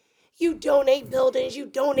you donate buildings, you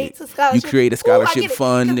donate to scholarships. You create a Ooh, I scholarship get it.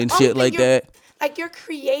 fund 'Cause and only shit thing like you're- that. Like, you're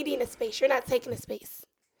creating a space. You're not taking a space.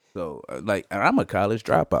 So, like, I'm a college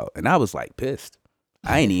dropout, and I was like pissed.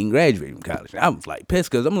 I ain't even graduated from college. I was like pissed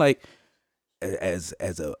because I'm like, as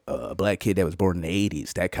a black kid that was born in the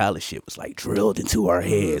 80s, that college shit was like drilled into our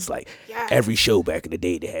heads. Like Yes. every show back in the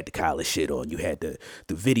day, they had the college shit on. You had the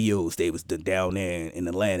videos. They was down there in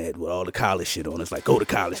Atlanta with all the college shit on. It's like go to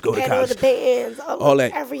college, go to And all college. the bands, All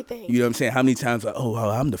that, everything. You know what I'm saying? How many times like, oh,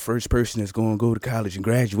 I'm the first person that's going to go to college and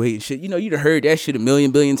graduate and shit. You know, you'd have heard that shit a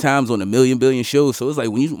million billion times on a million billion shows. So it's like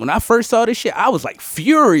when I first saw this shit, I was like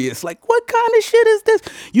furious. Like, what kind of shit is this?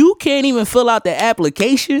 You can't even fill out the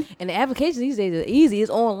application. And the application these days is easy.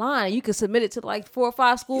 It's online. You can submit it to like 4 or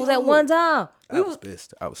 5 schools at one time. I was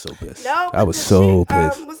pissed. I was so pissed. No, I was so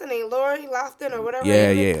pissed. What's her name? Lori Lofton or whatever. Yeah,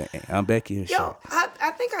 her name is. yeah. I'm Becky and shit. Yo,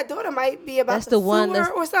 I think her daughter might be about That's to the one sue that's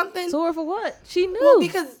her or something. Sue her for what? She knew. Well,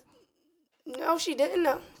 because no, she didn't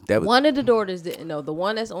know. That was One of the daughters didn't know. The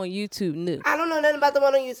one that's on YouTube knew. I don't know nothing about the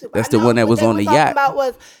one on YouTube. That's I the know one that what was they on were the talking yacht. About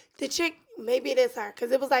was the chick. Maybe it is her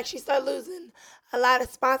because it was like she started losing a lot of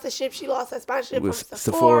sponsorship. She lost her sponsorship With from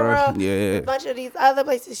Sephora, Sephora, yeah. a bunch of these other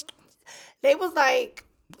places. They was like,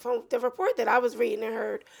 from the report that I was reading and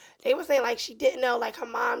heard, they were saying like she didn't know, like her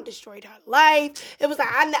mom destroyed her life. It was like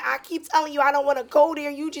I keep telling you I don't want to go there.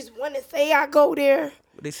 You just want to say I go there.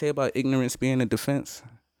 what they say about ignorance being a defense.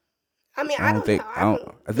 I mean, I don't think- know. I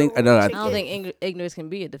don't- I think- know I know- what I chick I don't did. think ignorance can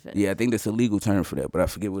be a defense. Yeah, I think that's a legal term for that, but I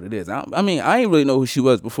forget what it is. I ain't really know who she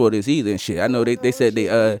was before this either and shit. I know they said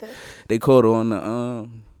they called her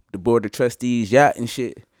on the board of trustees yacht and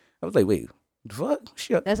shit. I was like, wait, the fuck?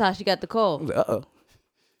 That's how she got the I call. was like, uh-oh.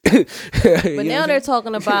 But now they're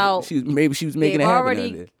talking about maybe she was making they've it happen.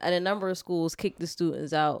 already at a number of schools kicked the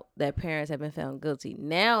students out that parents have been found guilty.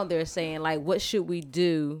 Now they're saying like, what should we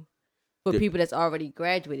do for people that's already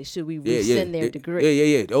graduated? Should we rescind their degree?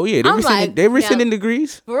 Yeah. Oh yeah, I'm they like, rescinding now-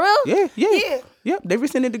 degrees. For real? Yeah. Yep, they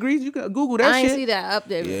rescinding degrees. You can Google that I shit. ain't see that up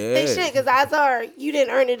there. Yeah. They should, because odds are you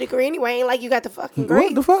didn't earn a degree anyway. Ain't like you got the fucking What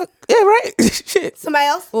grade. the fuck? Yeah, right. Shit. Somebody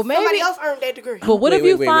else. Well, maybe- somebody else earned that degree. But what Wait, if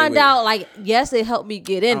you wait, find wait. out like, yes, it helped me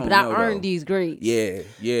get in, I but don't I know, earned though. these grades?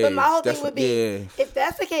 Yeah. But my whole thing That's- would be, yeah. if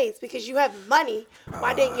that's the case, because you have money,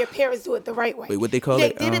 why didn't your parents do it the right way? Wait, what they call they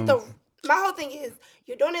it? did it my whole thing is,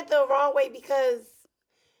 you're doing it the wrong way because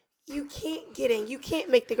you can't get in. You can't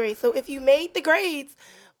make the grades. So if you made the grades,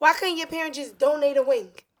 why couldn't your parents just donate a wing?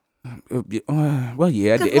 Well,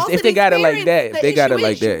 yeah. 'Cause If most of they these got it like parents, that, if the they got it issue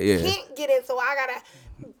like is that, you yeah, can't get in, so I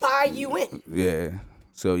gotta buy you in. yeah.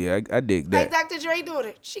 So yeah, I dig Like that. Dr. Dre doing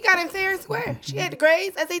it. She got in fair and square. She had the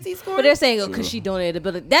grades, SAT score. But they're saying because she donated the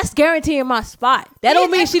building. That's guaranteeing my spot. That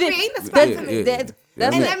don't mean that's she didn't. creating a spot that- to me. that- Yeah,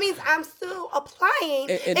 that's and it. that means I'm still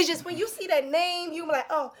applying. And- it's just when you see that name, you be like,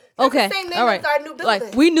 oh, that's Okay, the same name all right. as our new building.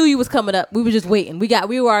 Like we knew you was coming up. We were just waiting. We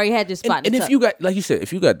already had your spot. And in the if tuck. you got, like you said,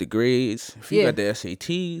 if you got the grades, if you Yeah. got the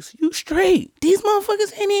SATs, you straight. These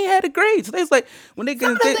motherfuckers ain't even had the grades. So it's like when they Some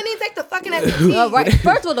get of them didn't even take the fucking SAT. right.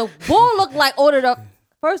 First of all, the bull looked like ordered up.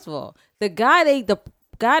 First of all, the guy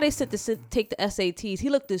they sent to take the SATs, he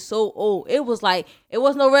looked so old. It was like it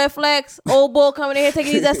was no red flags. Old bull coming in here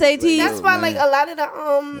taking these SATs. That's why, man. like, a lot of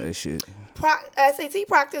the that shit. SAT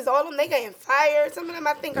proctors, all of them, they getting fired. Some of them,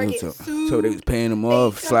 I think, are getting sued. So they was paying them They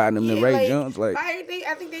off, some- sliding them the yeah, right jumps. Like, fired.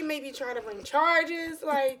 I think they may be trying to bring charges.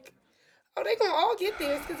 Like, oh, they gonna all get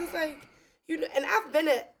theirs because it's like, you know. And I've been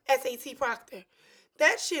a SAT proctor.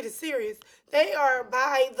 That shit is serious. They are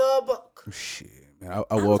by the book. shit. Man,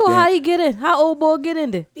 I walked So how in. you get in? How old boy get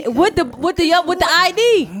in there? With the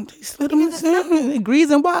ID? They slid them in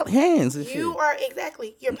degrees and wild hands and shit. You are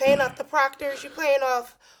exactly. You're paying off the proctors. You're paying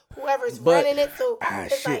off whoever's But- running it. So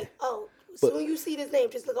it's shit. like, oh, soon you see this name,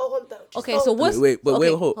 just go home though. Just Okay, go so home. what's Wait,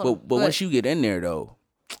 okay, hold, on. but Go once ahead. you get in there though,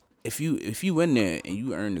 if you in there and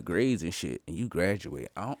you earn the grades and shit and you graduate,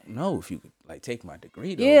 I don't know if you could like take my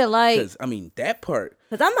degree though. Yeah, like- 'cause, I mean that part.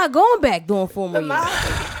 Because I'm not going back doing 4 more But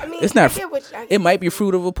years. I mean, It's not. I get what I It might be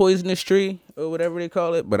fruit of a poisonous tree or whatever they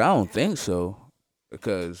call it, but I don't think so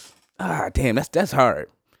because damn, that's hard.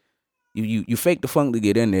 You fake the funk to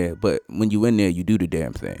get in there, but when you in there, you do the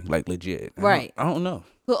damn thing like legit. Right. I don't know.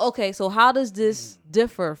 But okay, so how does this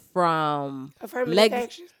differ from affirmative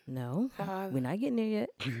action. No, we're not getting there yet.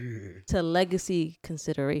 To legacy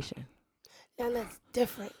consideration. Now that's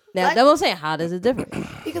different. Now Like- that's what I'm saying. How does it differ?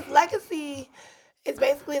 Because legacy is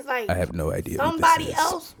basically it's like I have no idea. what this somebody is,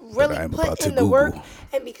 else but really I'm put about in to the work, Google.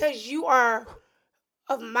 and because you are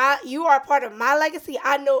part of my legacy,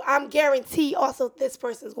 I know I'm guaranteed also this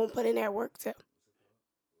person's gonna put in their work too.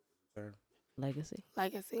 Legacy,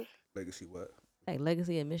 Legacy. Legacy what? like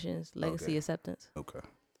legacy admissions, legacy Okay. acceptance.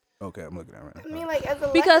 Okay, I'm looking at it right I now. mean, like as a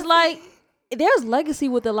Because legacy, there's legacy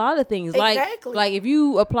with a lot of things. Exactly. Like if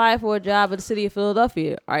you apply for a job at the city of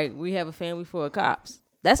Philadelphia, all right, we have a family full of cops.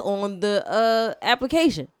 That's on the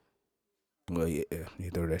application. Well, yeah, you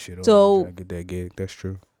throw that shit on. So- try to get that gig. That's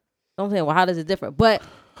true. I'm saying, well, how does it differ? But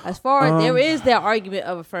as far as there is that argument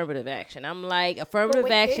of affirmative action, I'm like, affirmative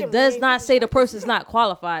wait, action damn, does man, not say the person's not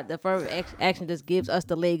qualified. The affirmative action just gives us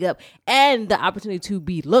the leg up and the opportunity to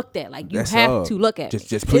be looked at. Like you That's have all. to look at.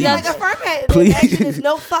 Just me. please. It like doesn't- affirmative Please. action is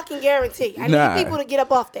no fucking guarantee. I Nah. need people to get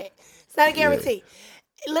up off that. It's not a guarantee.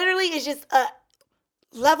 It literally is just a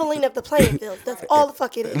leveling of the playing field. That's all the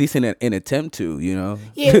fuck it At is. least in an attempt to, you know.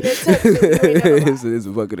 Yeah, an attempt to. I mean, never mind. it's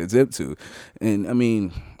a fucking attempt to, and I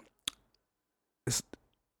mean, it's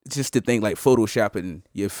just to think like photoshopping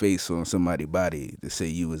your face on somebody's body to say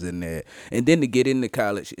you was in there, and then to get into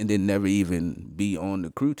college and then never even be on the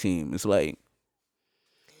crew team. It's like,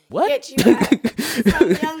 what? Yet you got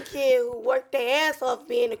some young kid who worked their ass off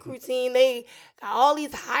being a crew team. They got all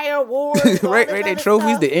these higher awards, all right, this right. Their other trophies,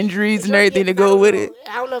 stuff. the injuries, and Yeah, everything to I go don't with know. it.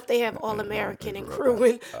 I don't know if they have All American and crew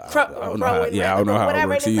and don't know how- rowing, yeah, I don't know how it whatever.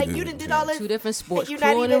 works And it's like either. you done did all this. two different sports. you're not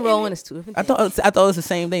Crewing even and in rowing it. is two different I things. thought it was the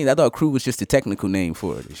same thing. I thought crew was just the technical name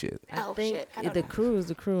for it and shit. I Oh, think shit. I don't the know. crew is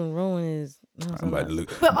the crew and rowing is. I'm about to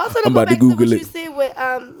look. But also to I'm go about to back to what Google you it. said with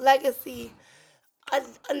legacy,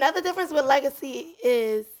 another difference with legacy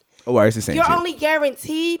is Oh, it's the same you're shit. only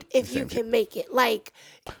guaranteed if you Same can make it. Like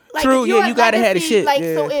True, if you're yeah, a you gotta have the legacy, shit, Like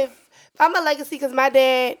yeah. so, if I'm a legacy because my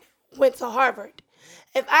dad went to Harvard,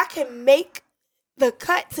 if I can make the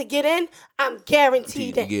cut to get in, I'm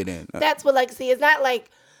guaranteed To in. get in. That's what legacy is. Not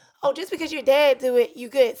like, oh, just because your dad do it, you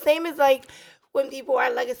good. Same as like when people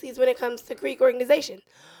are legacies when it comes to Greek organization.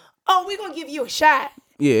 Oh, we're gonna give you a shot.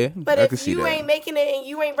 Yeah, But I can if see you that. ain't making it and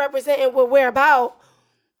you ain't representing what we're about,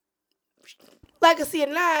 legacy or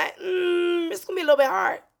not, it's gonna be a little bit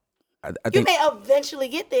hard. I You think, may eventually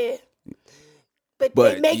get there, but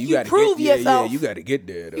but they make you gotta prove get, yourself. Yeah, you got to get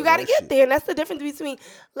there. Though. You gotta That get shit. there, and that's the difference between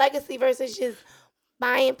legacy versus just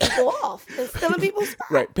buying people off and stealing people's spot.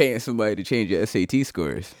 Right, paying somebody to change your SAT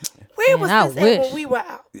scores. Where was Man, I this at wish. when we were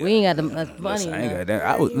out? We ain't got the much money. Listen, I ain't enough.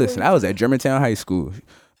 got that. I was at Germantown High School.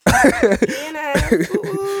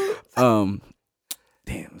 And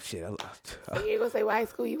Damn shit, I lost. you gonna say what high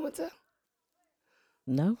school you went to?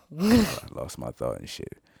 No. I lost my thought and shit.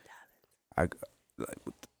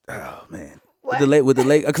 Oh man. What? With the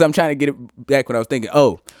late, because I'm trying to get it back when I was thinking.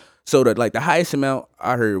 Oh, so the highest amount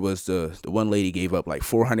I heard was the one lady gave up like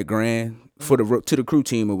 $400,000 for to the crew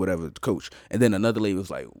team or whatever, the coach, and then another lady was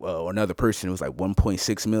like, well, another person was like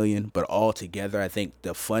 1.6 million, but all together, I think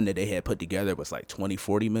the fund that they had put together was like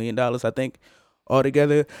 $40 million. I think all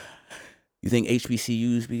together. You think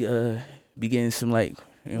HBCUs be getting some like,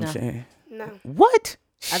 you know what I'm saying? No. What?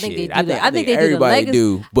 I think they Shit, do that. I think they do the everybody legacy-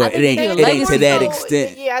 do, I but think it ain't they do it the ain't to legacy that though.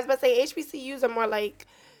 extent. Yeah, I was about to say HBCUs are more like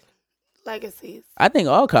legacies. I think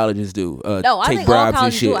all colleges do No, I take think all bribes and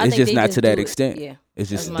colleges shit. do. I It's think just they not just to that do it. extent. Yeah. It's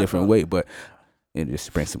just That's a my different thought. way, but it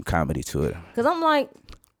just brings some comedy to it. Because I'm like,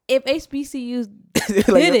 if HBCUs Like,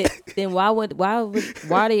 did it, then why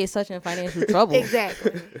are they such in financial trouble?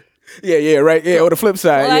 Exactly. Yeah, right. Yeah, on the flip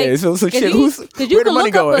side, Like, yeah. So shit, because you where the can money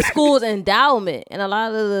look up going? a school's endowment, and a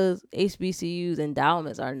lot of the HBCUs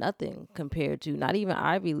endowments are nothing compared to not even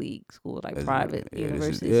Ivy League schools, like That's- private yeah, this is-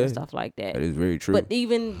 universities yeah. and stuff like that. That is very true. But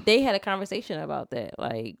even they had a conversation about that,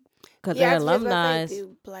 like, because Yeah, I their was just about alumni. to say,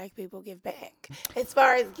 do black people give back? As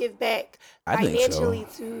far as give back I think so. financially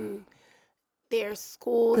to their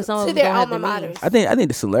schools, 'Cause some of to them their don't have alma the means. maters. I think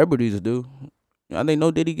the celebrities do. I think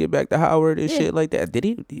no, did he get back to Howard and Yeah. shit like that? Did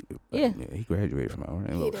he? Yeah. He graduated from Howard.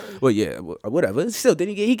 He did. Well, yeah, whatever. Still, did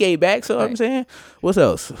he gave back? So I'm Right. saying, what's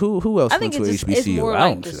else? Who else I went think to it's HBCU? more I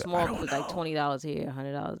like don't the know. small I don't people, like know. $20 here,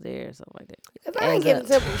 $100 there, something like that. 'Cause I ain't Adds giving up.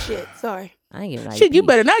 simple shit. Sorry. I ain't getting Shit, you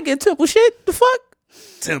better not get Temple shit. The fuck?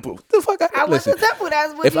 Temple. The fuck? I went to Temple.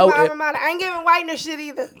 That's what if my I- alma mater. I ain't giving Whitener shit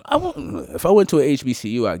either. If I went to a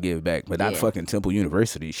HBCU, I'd give back, but not Yeah. fucking Temple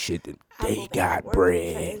University. Shit, I they go back got to work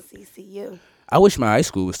bread. for NCCU. I wish my high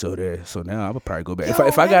school was still there, so now I would probably go back. Yo,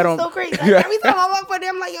 if I got on, so crazy. Like, every time I walk by there,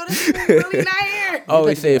 I'm like, yo, this is really not here. I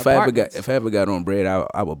always say be if I apartments. ever got on bread,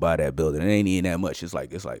 I would buy that building. It ain't even that much. It's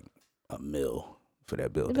like a mill for that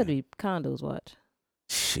It building. better be condos. Watch.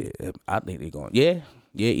 Shit, I think they're going. Yeah,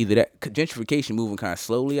 either that gentrification moving kind of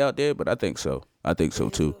slowly out there, but I think so. I think so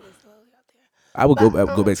too. I would go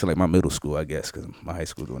back to like my middle school, I guess, because my high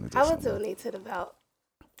school doing it. I would donate to the belt.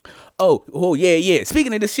 Oh, yeah.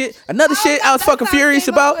 Speaking of this shit, another shit I was that's fucking not furious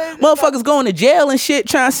came about. up with- Motherfuckers going to jail and shit,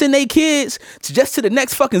 trying to send their kids to the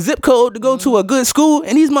next fucking zip code to go to a good school,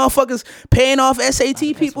 and these motherfuckers paying off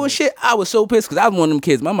SAT people and shit. I was so pissed because I was one of them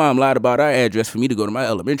kids. My mom lied about our address for me to go to my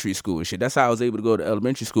elementary school and shit. That's how I was able to go to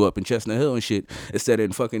elementary school up in Chestnut Hill and shit instead of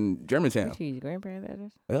in fucking Germantown. Your grandparents'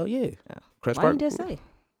 address? Hell yeah. Crest Why Park. didn't you stay?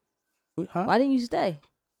 Huh? Why didn't you stay?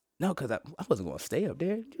 No, because I wasn't going to stay up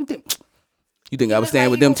there. You think I You was was staying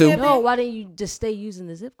like, with you them gonna too? get No, why didn't you just stay using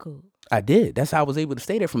the zip code? I did. That's how I was able to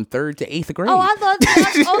stay there from 3rd to 8th grade. Oh, I thought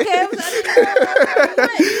okay.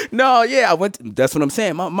 I didn't know. No, yeah, I went. That's what I'm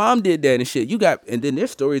saying. My mom did that and shit. And then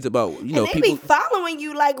there's stories about And know they people. be following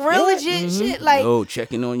you like real legit shit. Like,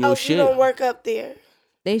 Checking on your oh, shit. you don't work up there.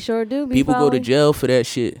 They sure do. Be People go to following. jail for that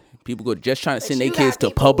shit. People go just trying to send their you kids got to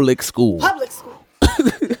people- public school. Public school.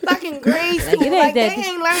 Fucking grade school. it ain't Like, they that-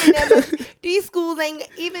 ain't learning that much. These schools ain't,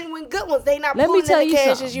 even when good ones, they not Let me pulling tell in the you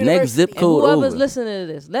cash something. as Next university. zip And code whoever's over. listening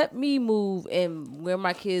to this, let me move, and where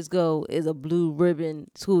my kids go is a blue ribbon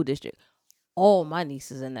school district. All my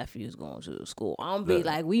nieces and nephews going to the school. I'm be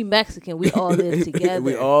like, we Mexican, we all live together.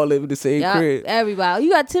 We all live in the same Yup, crib. everybody.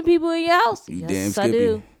 You got 10 people in your house? You Yes, damn I Skippy.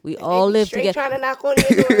 do. We all They live straight together. trying to knock on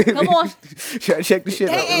your door. Come on. Check the shit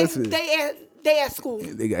out. they, Listen, they at school.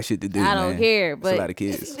 they got shit to do. I don't man. care, It's but- a lot of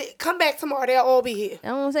kids. Come back tomorrow. They'll all be here. I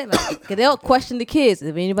don't want to say nothing. Because they'll question the kids.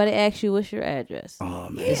 If anybody asks you, what's your address? Oh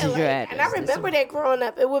man. This is your address. And I remember that growing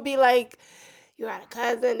up. It would be like, you got a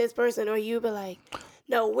cousin, this person, or you be like,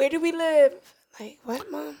 no, where do we live? Like,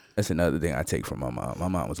 what, Mom? That's another thing I take from my mom. My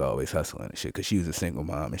mom was always hustling and shit because she was a single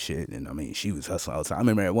mom and shit. And I mean, she was hustling all the time. I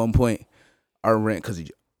remember at one point, our rent, because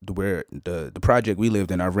where the project we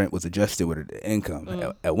lived in, our rent was adjusted with the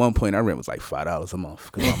income. At one point, our rent was like $5 a month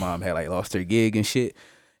because my mom had like lost her gig and shit.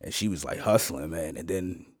 And she was like hustling, man. And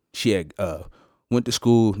then she had went to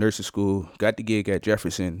school, nursing school, got the gig at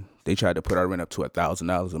Jefferson. They tried to put our rent up to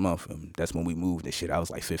 $1,000 a month. And that's when we moved and shit. I was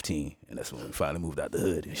like 15. And that's when we finally moved out the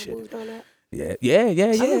hood and shit. Moved on that. Yeah. I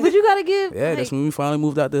mean, but you got to give. Yeah, like, that's when we finally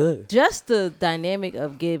moved out the hood. just the dynamic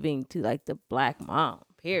of giving to like the black mom,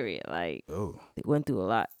 period. Like, Oh, they went through a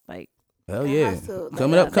lot. Like, hell yeah. hustle,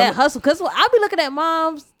 Coming up, that coming hustle. Because I'll be looking at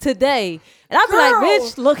moms today and I'll be Girl, like,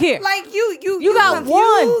 bitch, look here. Like, you got confused.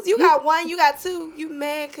 one. You got one. You got two. You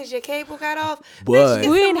mad because your cable got off. But- Bitch,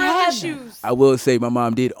 get We some ain't real have that. issues. I will say my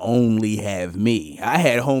mom did only have me. I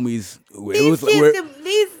had homies. Where it These was kids, where,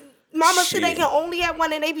 these mamas say they Shit. can only have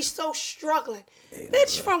one and they be so struggling.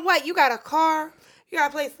 Bitch, from what? You got a car, you got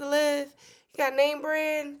a place to live, you got name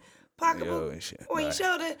brand, pocketbook and shit. on your Right.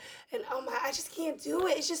 shoulder, and oh my, I just can't do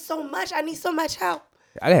it. It's just so much. I need so much help.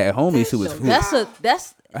 I had homies who was.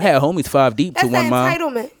 That's I had homies 5 deep That's to the one mom.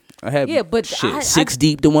 entitlement. I had Yeah, but shit, 6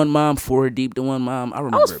 deep to one mom, 4 deep to one mom. I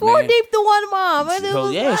remember. I was 4 man. deep to one mom. And it Oh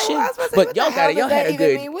was yeah, like, shit. I was about to say, But what y'all the hell got y'all does had that a good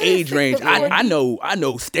even mean? What is age 6 range. to 4? I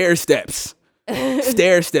know stair steps.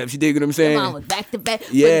 Stair steps. You dig what I'm saying? mom was back to back.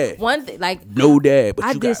 Yeah. But one thing, like, No dad, but I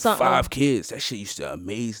you did got something- 5 kids. That shit used to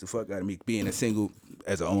amaze the fuck out of me being a single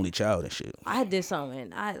as an only child and shit. I did something.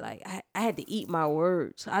 And I had to eat my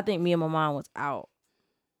words. I think me and my mom was out,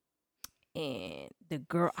 and the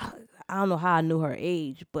girl, I don't know how I knew her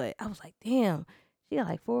age, but I was like, damn, she got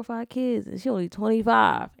like 4 or 5 kids, and she only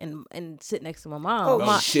 25, and sit next to my mom. Oh,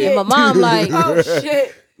 My- shit. And my mom like, Oh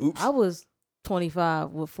shit. I was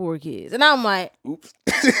 25 with 4 kids, and I'm like, Oops.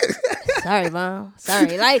 sorry, mom,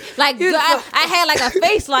 sorry. Like I had like a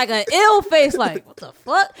face, like an ill face, like what the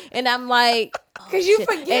fuck, and I'm like, oh, Cause you shit.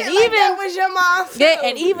 forget and like even that was your mom. yeah, too.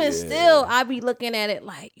 and even still, I be looking at it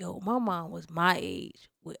like, yo, my mom was my age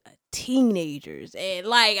with teenagers, and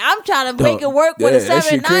like I'm trying to make Dog, it work with a yeah, that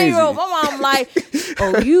 7, shit 9-year-old. crazy. My mom like,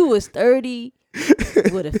 oh, you was 30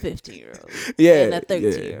 with a 15-year-old, Yeah, and a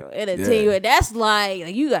 13-year-old, and a yeah. 10-year-old. That's like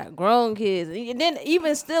you got grown kids, and then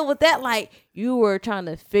even still with that, like you were trying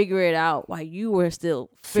to figure it out while you were still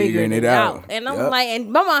figuring it out. And I'm Yup. like,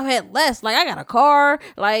 and my mom had less. Like I got a car,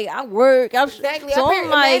 like I work. Exactly. So I'm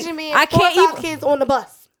like, imagine me I and 4 can't or 5 even. kids on the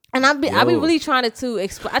bus. And I be Yo. really trying to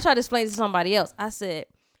explain. I tried to explain to somebody else. I said,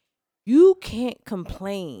 you can't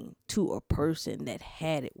complain to a person that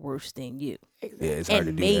had it worse than you Exactly. Yeah, it's hard to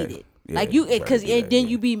and do made that. it. Yeah, Like you, it's hard to because do and that, then yeah.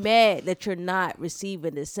 you be mad that you're not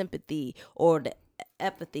receiving the sympathy or the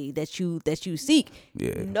empathy that you seek.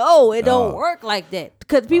 Yeah. No, it don't No. work like that.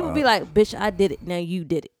 Because people be like, "Bitch, I did it. Now you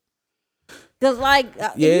did it." Because like,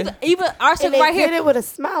 Yeah. even our And circle they right did here, it with a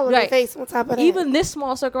smile on Right. their face on top of that. even this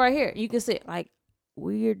small circle right here, you can say like,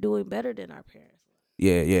 we're doing better than our parents.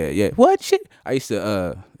 Yeah. What shit? I used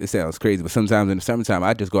to. It sounds crazy, but sometimes in the summertime,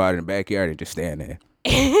 I just go out in the backyard and just stand there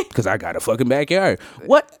because I got a fucking backyard.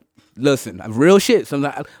 What? Listen, real shit.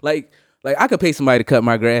 Sometimes, like I could pay somebody to cut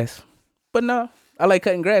my grass, but no, I like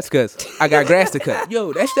cutting grass because I got grass to cut.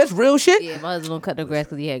 Yo, that's real shit. Yeah, my husband cut the grass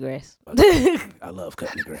because he had grass. I love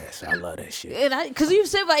cutting the grass. I love that shit. And because you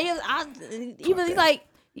said like, even that. like,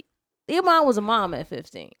 your mom was a mom at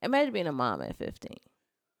 15. Imagine being a mom at 15.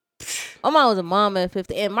 My mom was a mom at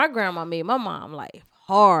 15, and my grandma made my mom like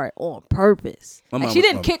hard on purpose. My Like, mom she was-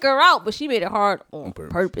 didn't kick her out, but she made it hard on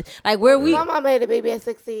purpose. purpose. Like where we, My mom had a baby at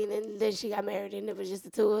 16, and then she got married, and it was just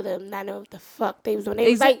the two of them. Not know what the fuck they was doing.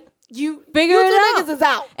 They was like, "You Figure you it two out." niggas is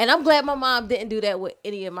out." and I'm glad my mom didn't do that with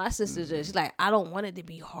any of my sisters. She's like, I don't want it to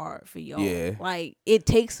be hard for y'all. Yeah. Like it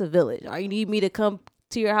takes a village. Or you need me to come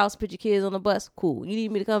to your house, put your kids on the bus, cool. You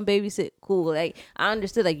need me to come babysit, cool. Like I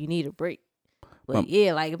understood, like you need a break. But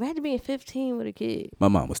yeah, like imagine being 15 with a kid. My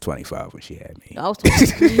mom was 25 when she had me. I was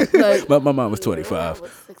 20. Like, My mom was I 25.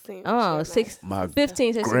 was 16. oh, Shit, 6, My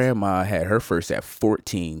 15, 16. grandma had her first at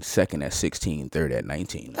 14, second at 16, third at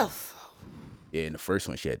 19. like, the fuck? Yeah, and the first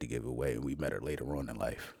one she had to give away, and we met her later on in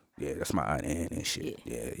life. Yeah, that's my aunt Ann and shit.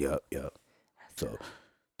 Yeah, yup. So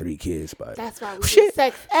 3 kids, but That's why we Shit. get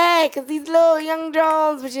sex ed, because these little young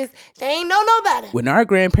Jones, which is, they ain't know no better. when our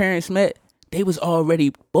grandparents met, they was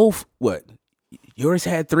already both what? Yours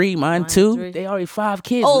had 3, mine 2. 3. They already 5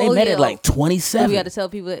 kids. Oh, and they met yeah. at like So 27. we got to tell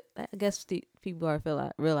people. I guess people are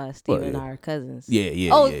realize Steve Well, and yeah. I are cousins. Yeah.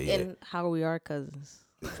 Oh, and how we are cousins.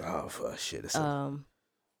 Oh, fuck, shit. It's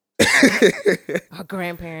Our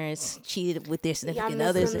grandparents cheated with their Y'all significant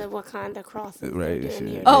others. missing the Wakanda crosses. right. they're doing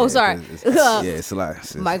here. Oh, sorry. Yeah, it's a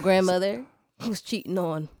lot. My grandmother was cheating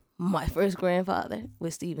on my first grandfather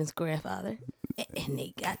with Steven's grandfather, and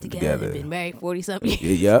they got together and been married 40 something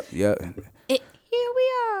years. Yep. And here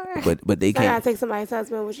we are. But they I gotta can't. take somebody's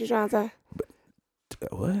husband. What you trying to say?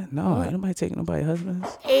 What? No, ain't nobody taking nobody's husbands.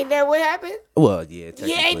 Ain't that what happened? Well, yeah. Yeah,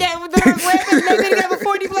 technically. ain't that what happened? They've been together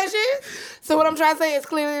 40 plus years. So what I'm trying to say is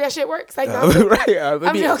clearly that shit works. Like, no, Right.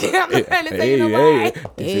 I'm joking. I'm not trying to take nobody.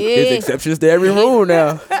 There's exceptions to every rule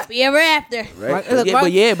now. Happy ever after. Right. Look, Yeah,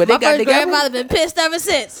 my, but they my got first together. grandmother been pissed ever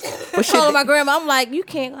since. Calling my grandma, I'm like, you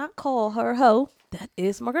can't. I call her hoe. That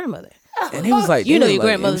is my grandmother. And it was like, You they know was your like,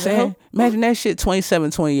 grandmother's you know what I'm a saying? Imagine that shit,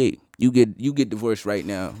 27, 28. You get divorced right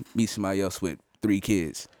now, meet somebody else with 3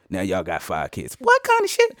 kids. Now y'all got 5 kids. What kind of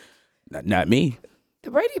shit? Not me. The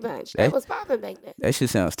Brady Bunch. That was popping back then. That shit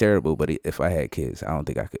sounds terrible, but if I had kids, I don't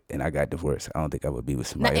think I could, and I got divorced, I don't think I would be with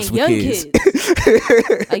somebody else And with young kids.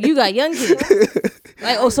 kids. Like you got young kids.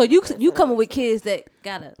 Like so you coming with kids that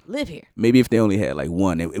gotta live here. Maybe if they only had like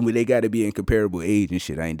 1, and when they got to be in comparable age and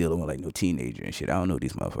shit, I ain't dealing with like no teenager and shit. I don't know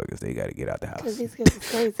these motherfuckers. They got to get out the Because house. these kids is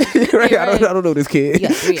crazy. Right? I don't know this kid. You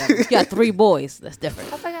got 3 of them. You got 3 boys. That's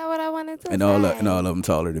different. I forgot what I wanted to And say. all of them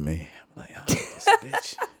taller than me. I'm like, oh, this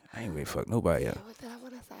bitch. I ain't ready to fuck nobody up. What did I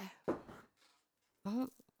want to say?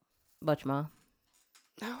 But your mom.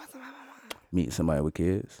 No, it wasn't my mama. Meeting somebody with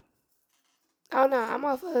kids. Oh, no. I'm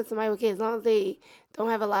all for somebody with kids. As long as they don't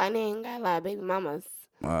have a lot and they ain't got a lot of baby mamas.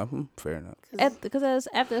 Fair enough. Because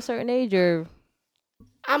after a certain age, you're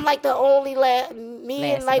I'm like the only me Last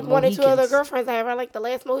and of like the 1 or 2 other Mohicans. girlfriends I have are like the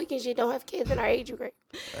last Mohicans. You don't have kids in our age group.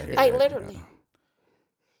 I hear Like that. literally.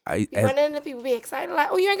 I You run into people be excited like,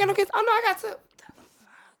 oh, you ain't got no kids? Oh, no, I got 2.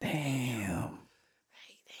 damn.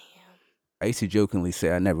 I used to jokingly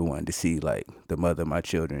say I never wanted to see like the mother of my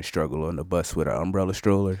children struggle on the bus with an umbrella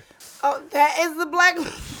stroller. Oh, that is the black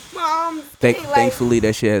mom thing. Like, Thankfully,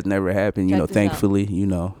 that shit has never happened. You Check know, this out. thankfully, you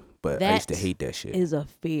know. But I used to That hate that shit. is a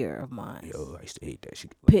fear of mine. Yo, I used to hate that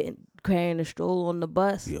shit. Carrying a stroller on the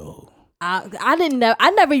bus. Yo. I didn't know.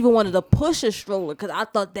 I never even wanted to push a stroller because I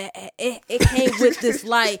thought that it came with this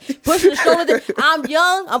like pushing a stroller. I'm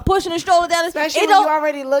young. I'm pushing a stroller down. especially It when you don't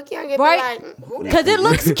already look young. It Right. be like, who that? because it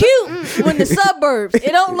looks cute when the suburbs.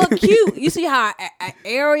 It don't look cute. You see how an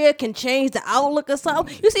area can change the outlook or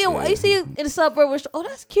something. You see it in the suburb. Oh,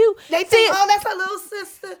 that's cute. They see think, it, oh, that's her little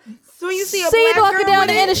sister. So when you see a see it black walking girl down with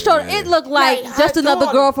the it, inner stroller. It looked like Like, just her another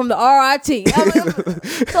daughter. girl from the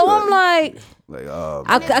RIT. So I'm like. Like,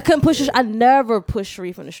 I couldn't push. I never pushed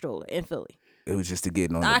Sharif in the stroller in Philly. It was just to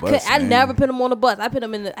get on the I bus. I man. never put him on the bus. I put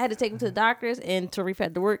him in. I had to take him to the doctors, and Tarif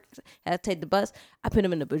had to work. I had to take the bus. I put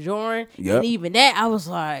him in the Bajoran, Yep. and even that, I was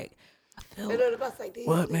like, I feel They know the bus like this.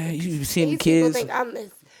 What, man? You seen the These people kids? think I'm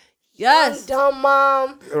this yes, dumb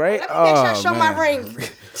mom. Right? Let me make sure I show my man. ring.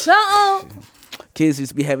 something. Kids used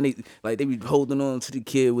to be having they be holding on to the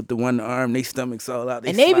kid with the one arm, they stomachs all out,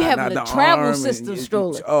 And they be sliding having out a the travel arm system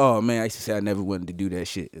stroller. Oh man, I used to say I never wanted to do that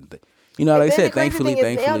shit. You know, like I Then said, the crazy thankfully,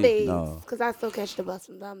 thing is nowadays, no. because I still catch the bus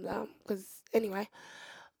from Dum Dum. Because anyway,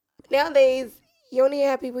 nowadays you only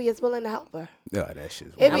have people you're willing to help her. Yeah, that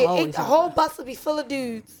shit's It I'm be, always the whole bus will be full of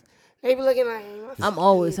dudes. They be looking like, I'm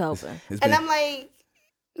always helping. and I'm like,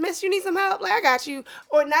 Miss, you need some help? Like, I got you.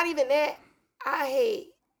 Or not even that. I hate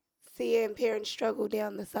seeing parents struggle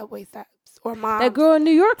down the subway steps or moms. That girl in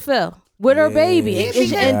New York fell with her baby Yeah, and,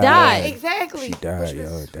 she and died. died. Exactly. She died,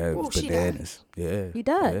 yo. That was she died. bananas. Yeah. He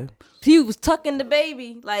died. Yeah. He was tucking the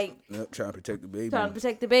baby, like Yep, trying to protect the baby. trying to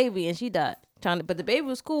protect the baby, and she died. But the baby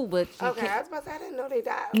was cool. But she Okay, can't- I was about to say, I didn't know they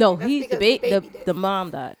died. no, That's he's the because baby. did. The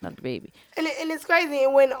mom died, not the baby. And it's crazy.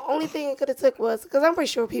 And when the only thing it could have took was, because I'm pretty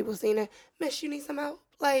sure people seen it, Miss, you need some help?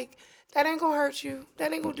 Like, that ain't going to hurt you.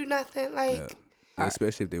 That ain't going to do nothing. Like, Yeah,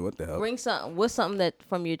 especially if they want the help. Bring something. What's something that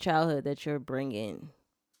from your childhood that you're bringing?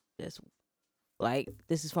 That's like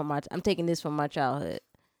this is from my. I'm taking this from my childhood.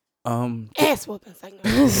 ass whoopings. Like,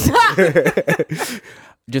 no.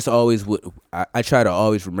 Just always I try to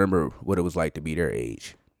always remember what it was like to be their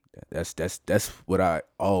age. That's what I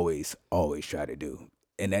always try to do,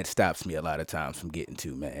 and that stops me a lot of times from getting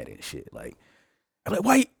too mad and shit. Like I'm like,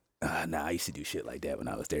 why? Nah, I used to do shit like that when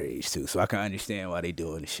I was their age too, so I can understand why they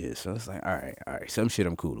doing the shit. So it's like, all right, some shit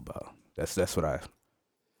I'm cool about. That's what I.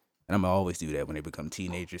 And I'm gonna always do that when they become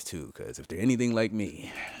teenagers too, because if they're anything like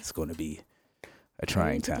me, it's gonna be a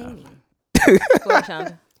trying time. Go ahead,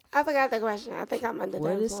 Shonda. I forgot the question. I think I'm under What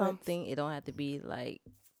the is influence. something? It don't have to be like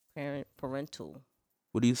parental,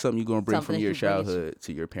 What is something you gonna bring Something from that your you bring is- childhood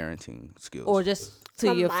to your parenting skills, or just to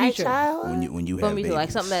From your my future. childhood? when you From have you, babies,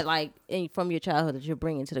 like something that like from your childhood that you're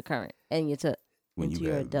bringing to the current and into when into you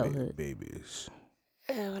your have adulthood. babies.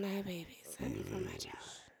 When I have babies. Something from my childhood.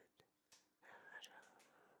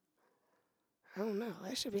 I don't know.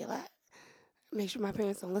 That should be a lot. Make sure my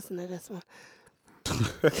parents don't listen to this one.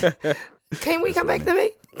 Can we come back to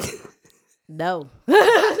me? No. Come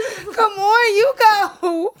on, you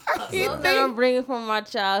go. I can't Something I'm think. bringing from my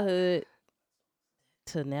childhood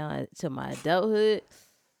to now to my adulthood.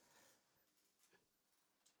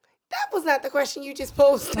 That was not the question you just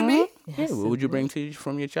posed to me. Yeah, what would you bring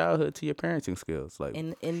from your childhood to your parenting skills? Like,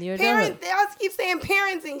 in your Parent, adulthood? they always keep saying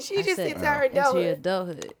parenting. She I just said, gets our into your adulthood.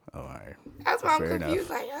 adulthood. oh, all right, That's why I'm Fair confused.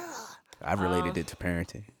 enough. Like, ugh. I've related it to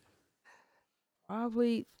parenting.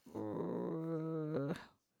 Probably.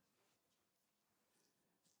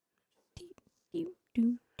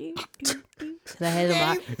 Cause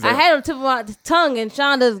I had him tip of my tongue and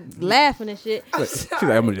Shonda's laughing and shit. She's like,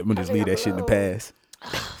 I'm gonna just leave that shit in the past.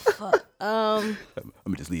 Um, I'm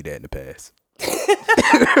gonna just leave that in the past.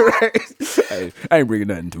 Right? I ain't bringing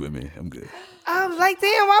nothing to it, man. I'm good. I'm like,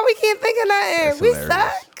 damn, why we can't think of nothing? That's We hilarious.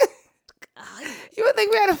 suck. You would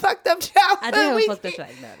think we had a fucked up childhood. I did have We a fucked up did- child.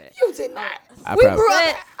 Know that. You did not. I We probably- grew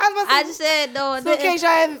up. I was I about to just say, said no. I so in didn't. case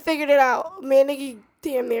y'all haven't figured it out, me and Nikki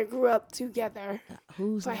damn near grew up together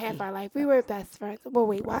Who's for Nikki? half our life. We were best friends. Well,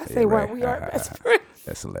 wait, why I say Yeah, what? right. We are best friends.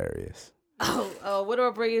 That's hilarious. Oh, what do I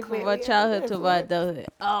bring from my Clearly, childhood to my influence. adulthood?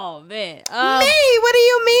 Oh man, Me? What do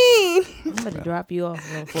you mean? I'm about to drop you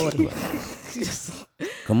off on 40.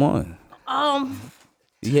 Come on, um,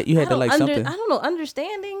 you had to like something. I don't know.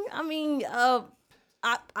 Understanding. I mean,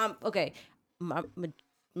 I'm okay. My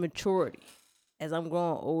maturity as I'm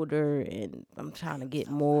growing older and I'm trying to get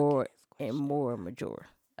more and more mature.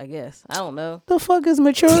 I guess I don't know. The fuck is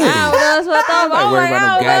maturity? I don't know. That's what I thought. Like, I'm worry like, about no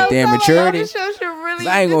I don't know. goddamn maturity. This show should really,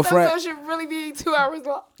 I ain't gonna this front. episode should really be 2 hours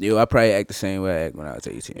long. Yo, I probably act the same way I act when I was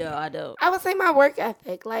 18. No, I don't. I would say my work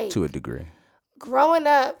ethic, like To a degree. growing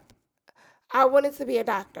up, I wanted to be a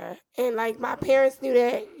doctor. And like my parents knew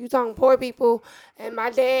that. You talking poor people, and my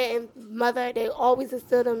dad and mother, they always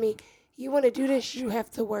instilled in me, you want to do this, you have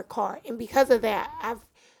to work hard. And because of that, I've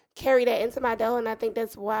carried that into my adult, and I think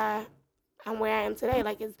that's why I'm where I am today.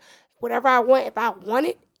 Like, it's whatever I want, if I want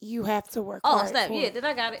it, you have to work Oh, hard. snap! for Yeah, it. then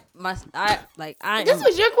I got it. I This am,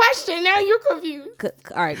 was your question. Now you're confused.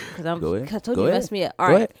 all right, because I'm. Go ahead. I told Go you, ahead. messed me up. All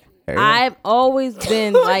Go right, ahead. Hurry up. I've always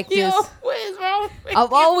been like Yo, this. what is wrong with I've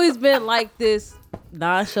you? always been like this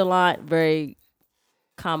nonchalant, very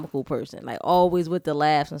comical person. Like always with the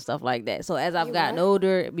laughs and stuff like that. So as I've You gotten are?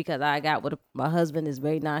 older, because I got with my husband is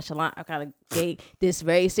very nonchalant, I kind of gave this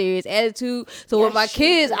very serious attitude. So with Yes, my she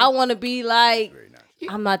kids, is. I want to be like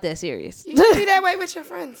I'm not that serious. You should be that way with your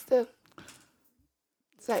friends too.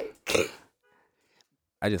 It's like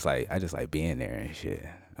I just like being there and shit.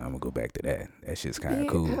 I'm gonna go back to that. That shit's kind of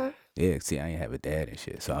cool. Yeah, see, I ain't have a dad and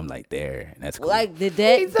shit, so I'm like there, and that's cool. Like the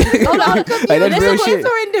dad. hold on. Like, that's real shit.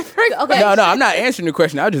 Okay. No, I'm not answering the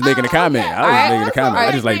question. I was just making a comment. I was just making a comment.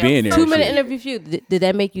 I just like being there. 2-minute and shit. interview for you. Did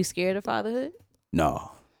that make you scared of fatherhood?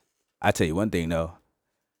 No, I tell you one thing though.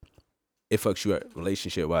 It fucks you up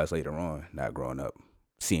relationship wise later on. Not growing up,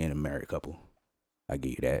 seeing a married couple. I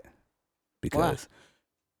give you that because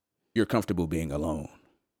you're comfortable being alone.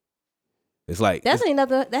 It's like That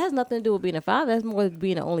has nothing to do with being a father. That's more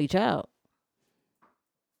being an only child.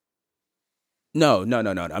 No.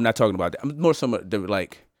 I'm not talking about that. I'm more some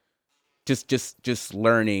like just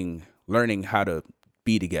learning how to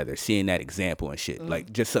be together, seeing that example and shit.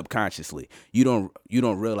 Like just subconsciously, you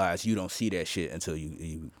don't realize you don't see that shit until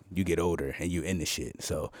you get older and you in the shit.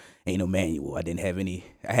 So ain't no manual.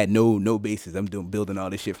 I had no basis. I'm building all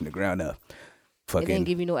this shit from the ground up. It didn't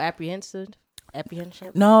give you no apprehension.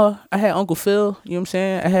 No, I had Uncle Phil, you know what I'm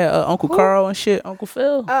saying? I had Uncle Carl and shit. Uncle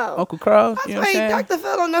Phil. Oh. Uncle Carl, you know what I'm saying? Dr.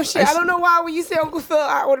 Phil don't know shit. I don't know why when you say Uncle Phil,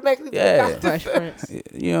 I automatically think Dr. Phil.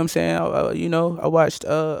 You know what I'm saying? I watched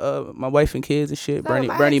my wife and kids and shit, So,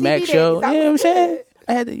 Bernie Mac show. You know what I'm saying?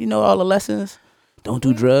 I had all the lessons. Don't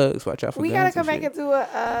do drugs. Watch out for guns. We gotta come and back shit. and do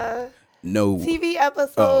a No. TV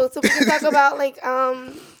episode so we can talk about like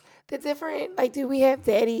the different, like, do we have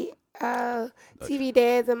daddy TV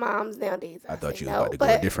dads and moms nowadays? I thought you were about to go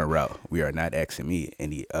a different route. We are not asking me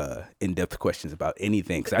any in-depth questions about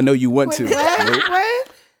anything because I know you want to.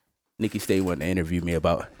 What? Nikki Stay wanted to interview me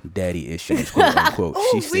about daddy issues, quote unquote.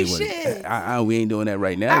 We ain't doing that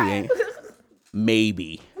right now. We ain't.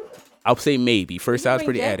 Maybe. I'll say maybe. First, I was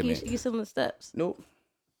pretty adamant. You some of the steps. Nope.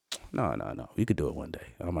 No. We could do it one day.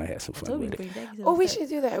 I might have some fun with it. Oh, we should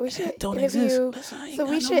do that. We should Don't interview. exist. Listen, So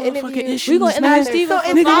we should interview. We're going to interview Steven So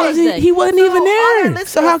for it's Father's Day. He wasn't even there.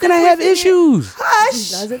 So how can I have issues? Hush.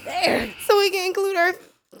 He wasn't there. So we can include our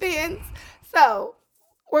fans. So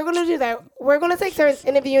we're gonna do that. We're gonna take turns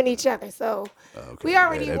interviewing each other. So we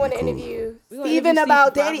already that'd want be to cool. interview wanna Steven interview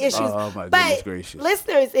about Steve daddy issues. Oh, my goodness gracious.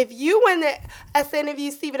 Listeners, if you want us to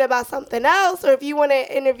interview Steven about something else, or if you want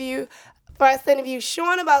to interview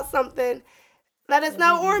Sean about something, let us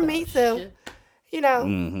know or meet them.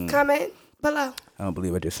 Comment below. I don't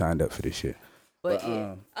believe I just signed up for this shit. But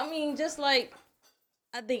yeah, I mean, just like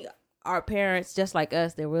I think our parents, just like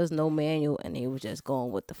us, there was no manual, and they was just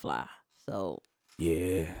going with the fly. So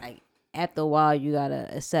Yeah. like after a while, you gotta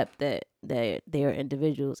accept that they're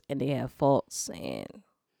individuals and they have faults, and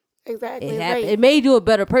Exactly. it Right. happened. It made you a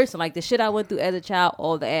better person. Like the shit I went through as a child,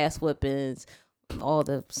 all the ass whippings, all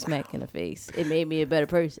the smack in the face, it made me a better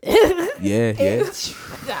person. Yeah.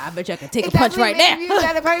 I bet you I can take It a punch right definitely now. made you a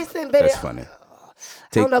better person, but That's funny. I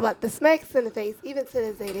don't know about the smacks in the face. Even to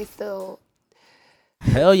this day, they still.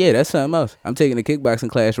 Hell yeah, that's something else. I'm taking a kickboxing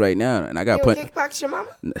class right now, and I got You punched. kickbox your mama?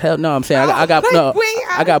 Hell no, I'm saying Oh, I got wait,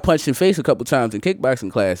 I got punched in the face a couple times in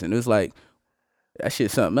kickboxing class, and it was like that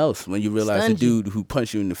shit's something else when you realize Stunned the dude who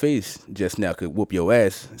punched you in the face just now could whoop your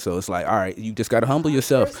ass. So it's like, all right, you just gotta humble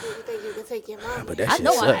yourself. First, you think you can take your mama? But that I shit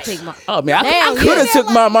know I sucks. can take my. Oh man, I Damn, could have yeah. took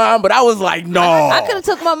my mom, but I was like, no. I could have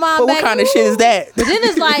took my mom But back. what kind of shit is that? But then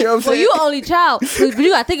it's like, You know what I'm well, saying? you only child. But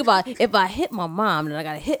you gotta think about it. If I hit my mom, then I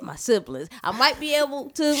gotta hit my siblings. I might be able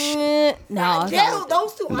to. No, it's Yeah, not.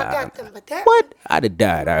 those two, I got them. But that What? I'd have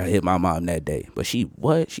died. I hit my mom that day, but she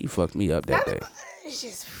fucked me up that day. It's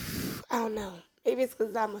just, I don't know. Maybe it's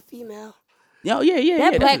because I'm a female. Yo, yeah.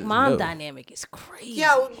 That black that's- mom no. dynamic is crazy.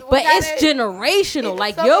 Yo, But it's generational.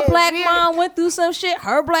 Like so your it's black weird. mom went through some shit.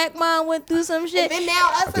 Her black mom went through some shit. And then now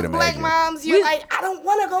us as could black imagine. moms, you're We- like, I don't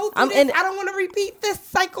want to go through I'm this. in- I don't want to repeat this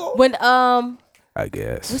cycle. When I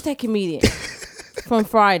guess. what's that comedian from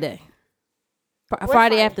Friday? Friday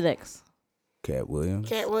Friday? after next. Cat Williams.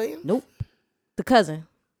 Cat Williams. Nope. The cousin.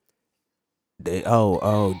 Day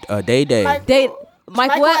Day. Mike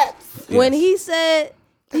Mike Webb. Webb. When Yes. he said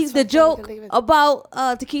That's the what joke I'm thinking. about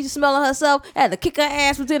Takesha smelling herself, had to kick her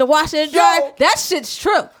ass between the washer and dryer. Yo. That shit's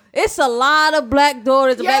true. It's a lot of black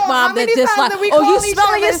daughters and Yo, black how moms that many just times like, did we oh, you call each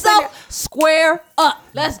smelling other and say yourself? Square up.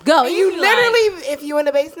 Let's go. And you like, literally, if you in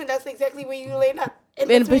the basement, that's exactly where you lay down. in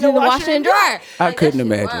between the washer and dryer. I Like, couldn't that shit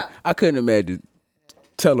imagine. wild. I couldn't imagine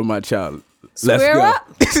telling my child, let's Square go. up.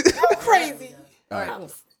 You're crazy.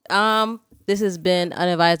 This has been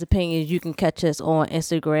Unadvised Opinions. You can catch us on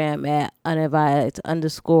Instagram at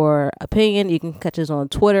unadvised_opinion. You can catch us on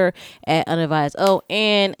Twitter at unadvised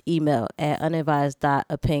and email at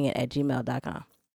unadvised.opinion@gmail.com.